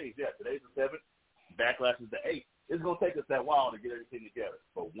 30 days. Yeah, today's the 7th. Backlash is the 8th. It's going to take us that while to get everything together.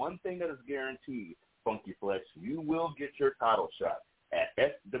 But one thing that is guaranteed, Funky Flex, you will get your title shot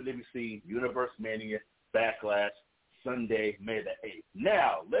at FWWC Universe Mania Backlash Sunday, May the 8th.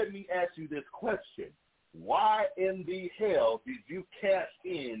 Now, let me ask you this question. Why in the hell did you cash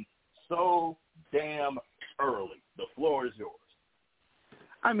in so damn early? The floor is yours.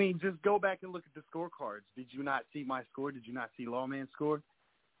 I mean, just go back and look at the scorecards. Did you not see my score? Did you not see Lawman's score?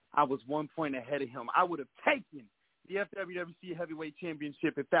 I was 1 point ahead of him. I would have taken the FWWC Heavyweight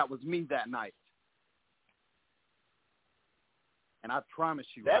Championship if that was me that night. And I promise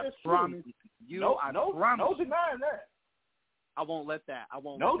you, that is promise true. you, no promise denying that. I won't let that. I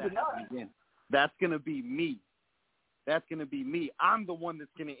won't no let that denying. happen again. That's going to be me. That's going to be me. I'm the one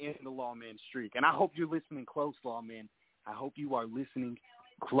that's going to end the Lawman streak. And I hope you're listening close, Lawman. I hope you are listening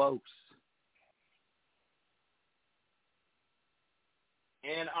close.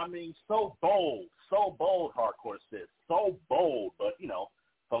 And, I mean, so bold, Hardcore says. So bold, but,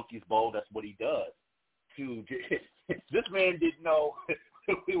 Funky's bold. That's what he does. This man didn't know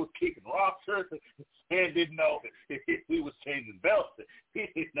we was kicking rosters. This man didn't know we was changing belts. He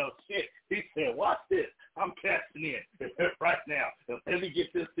didn't know shit. He said, watch this. I'm cashing in right now. Let me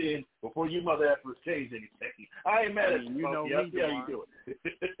get this in before you mother effers change anything. I ain't mad at you, Funky. I see how you do it.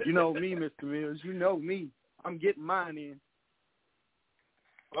 You know me, Mr. Mills. You know me. I'm getting mine in.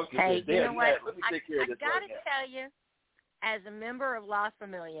 Okay, hey, you know what? Let me take care of this I got to tell you, as a member of La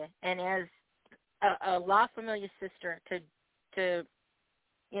Familia and as a La Familia sister to the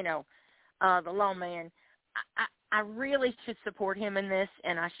Lawman, I really should support him in this,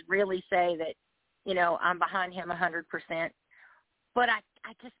 and I should really say that, I'm behind him 100%. But I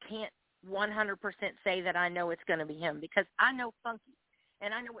just can't 100% say that I know it's going to be him, because I know Funky,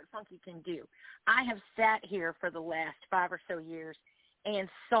 and I know what Funky can do. I have sat here for the last 5 or so years and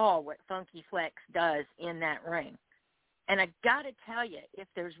saw what Funky Flex does in that ring. And I got to tell you, if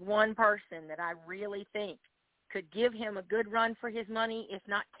there's one person that I really think could give him a good run for his money, if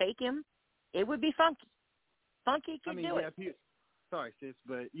not take him, it would be Funky. Funky can do it. Sorry, sis,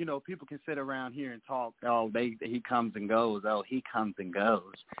 but, people can sit around here and talk, he comes and goes. Oh, he comes and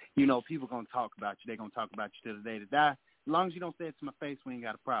goes. People going to talk about you. They're going to talk about you till the day to die. As long as you don't say it to my face, we ain't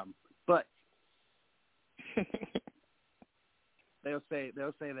got a problem. But they'll say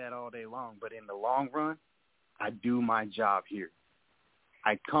that all day long. But in the long run, I do my job here.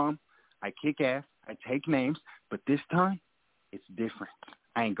 I come, I kick ass, I take names, but this time it's different.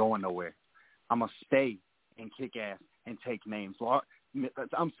 I ain't going nowhere. I'm going to stay and kick ass and take names.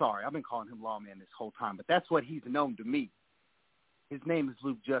 I'm sorry, I've been calling him Lawman this whole time, but that's what he's known to me. His name is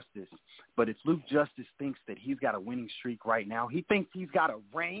Luke Justice, but if Luke Justice thinks that he's got a winning streak right now, he thinks he's got a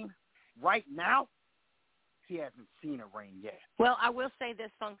reign right now, he hasn't seen a reign yet. Well, I will say this,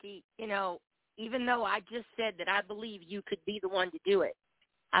 Funky, even though I just said that I believe you could be the one to do it,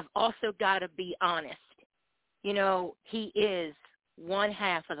 I've also got to be honest. He is one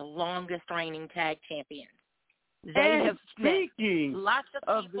half of the longest reigning tag champions. They have speaking lots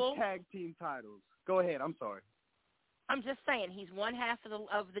of people. The tag team titles. Go ahead. I'm sorry. I'm just saying he's one half of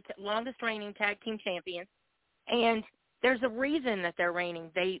the longest reigning tag team champions, and there's a reason that they're reigning.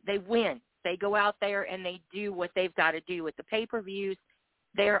 They win. They go out there and they do what they've got to do with the pay-per-views.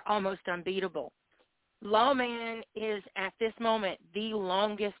 They're almost unbeatable. Lawman is at this moment the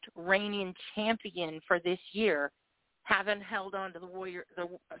longest reigning champion for this year, having held on to the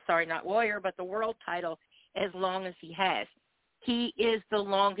world title as long as he has. He is the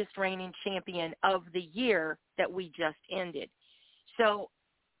longest reigning champion of the year that we just ended. So,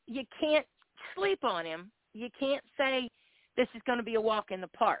 you can't sleep on him. You can't say this is going to be a walk in the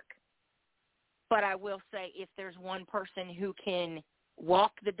park. But I will say if there's one person who can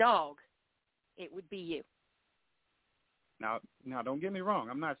walk the dog, it would be you. Now, don't get me wrong.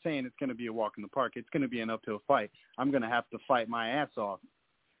 I'm not saying it's going to be a walk in the park. It's going to be an uphill fight. I'm going to have to fight my ass off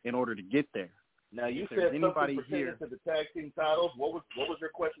in order to get there. Now, you said anybody something pertaining to the tag team titles. What was your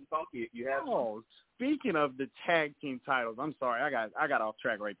question, Funky, if you have? Oh, speaking of the tag team titles, I'm sorry. I got off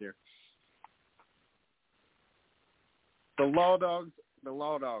track right there. The Law Dogs.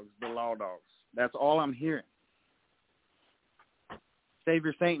 That's all I'm hearing.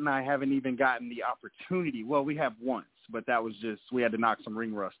 Savior Saint and I haven't even gotten the opportunity. Well, we have once, but that was just, we had to knock some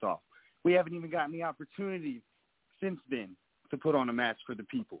ring rust off. We haven't even gotten the opportunity since then to put on a match for the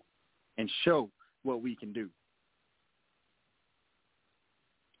people and show what we can do.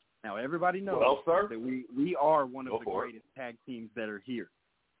 Now, everybody knows that we are one of the greatest tag teams that are here,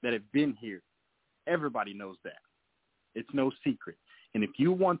 that have been here. Everybody knows that. It's no secret. And if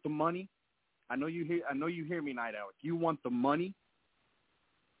you want the money, I know you hear me, Night Owl. If you want the money,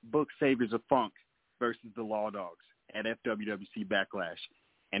 book Saviors of Funk versus the Law Dogs at FWWC Backlash,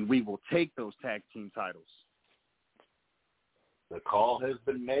 and we will take those tag team titles. The call has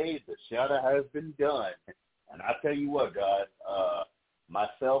been made. The shout-out has been done. And I tell you what, guys,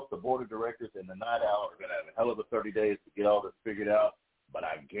 myself, the board of directors, and the Night Owl are going to have a hell of a 30 days to get all this figured out. But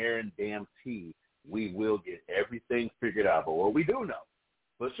I guarantee we will get everything figured out. But what we do know,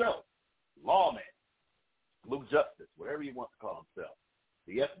 for sure, Lawman, Luke Justice, whatever you want to call himself,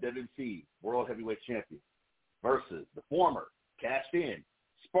 the FWWC World Heavyweight Champion versus the former cashed-in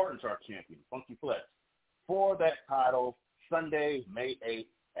Spartan Shark Champion, Funky Flex, for that title Sunday, May 8th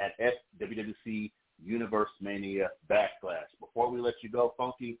at FWWC Universe Mania Backlash. Before we let you go,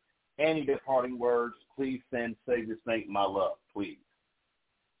 Funky, any departing words, please send Savior Saint my love, please.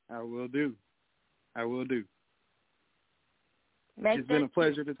 I will do. It's been a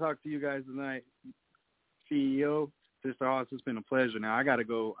pleasure to talk to you guys tonight. CEO, Sister Hoss, it's been a pleasure. Now I gotta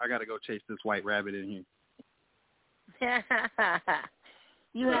go chase this white rabbit in here.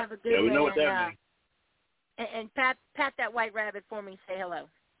 You have a good one. Yeah, we know what that means. And pat that white rabbit for me. Say hello.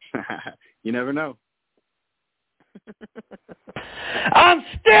 You never know. I'm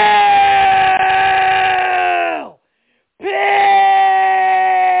still pissed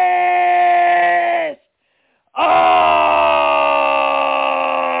off.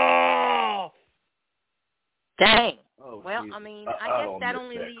 Dang. Oh, well, Jesus. I mean, I guess that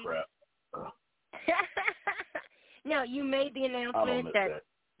only leaves. No, you made the announcement that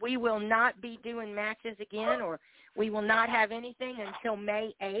we will not be doing matches again, or we will not have anything until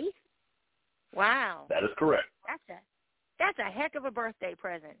May 8th. Wow. That is correct. That's a heck of a birthday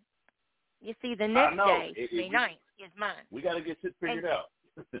present. You see, the next day, May 9th, is mine. We got to get shit figured out.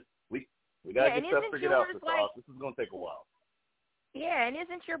 we got to get stuff figured out. This is going to take a while. Yeah, and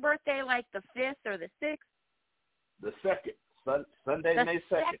isn't your birthday like the 5th or the 6th? The 2nd. Sunday, May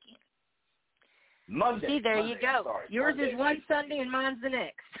 2nd. Monday. See, there Monday, you go. Sorry, yours Monday, is one Sunday and mine's the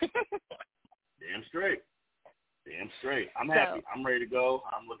next. Damn straight. I'm happy. I'm ready to go.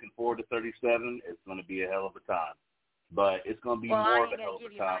 I'm looking forward to 37. It's going to be a hell of a time. But it's going to be more of a hell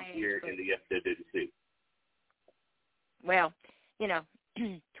of a time here in the FWWC. Well,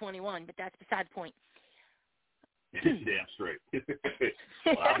 21, but that's beside the point. Damn straight.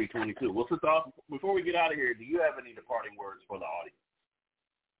 Well, I'll be 22. Well, before we get out of here, do you have any departing words for the audience?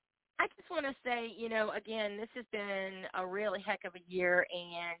 I just want to say, again, this has been a really heck of a year,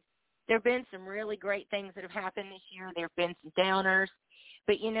 and there have been some really great things that have happened this year. There have been some downers.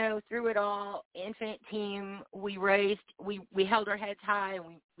 But, through it all, Infinite Team, we held our heads high,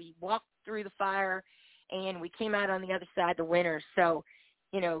 and we walked through the fire, and we came out on the other side the winners. So,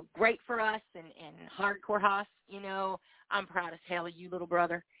 great for us, and Hardcore Hoss, I'm proud as hell of you, little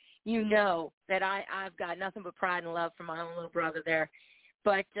brother. You know that I've got nothing but pride and love for my own little brother there.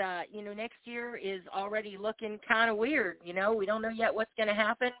 But, next year is already looking kind of weird. We don't know yet what's going to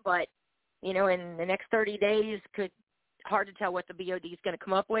happen, but, in the next 30 days, hard to tell what the BOD is going to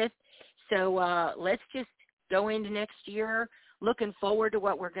come up with. So let's just go into next year looking forward to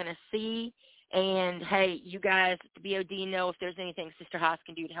what we're going to see. And, hey, you guys at the BOD know if there's anything Sister Haas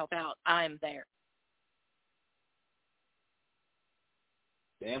can do to help out, I'm there.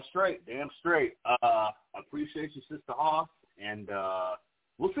 Damn straight. I appreciate you, Sister Haas, and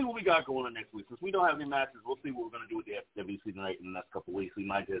we'll see what we got going on next week. Since we don't have any matches, we'll see what we're going to do with the FWC Tonight in the next couple of weeks. We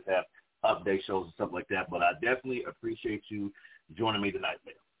might just have update shows and stuff like that, but I definitely appreciate you joining me tonight,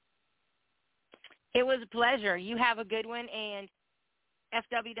 man. It was a pleasure. You have a good one, and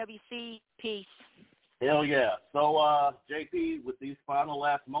FWWC, peace. Hell yeah. So, JP, with these final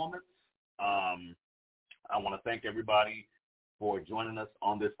last moments, I want to thank everybody for joining us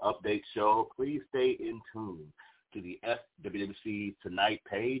on this update show. Please stay in tune to the FWWC Tonight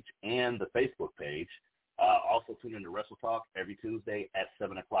page and the Facebook page. Also tune in to Wrestle Talk every Tuesday at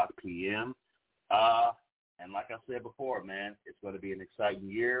 7 o'clock p.m. And like I said before, man, it's going to be an exciting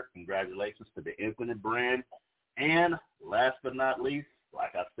year. Congratulations to the Infinite brand. And last but not least,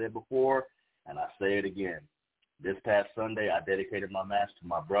 like I said before, and I say it again, this past Sunday I dedicated my match to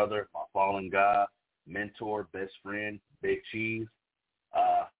my brother, my fallen God, mentor, best friend, Big Cheese.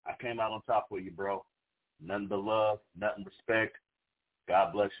 I came out on top for you, bro. Nothing but love, nothing but respect.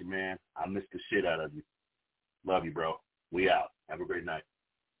 God bless you, man. I missed the shit out of you. Love you, bro. We out. Have a great night.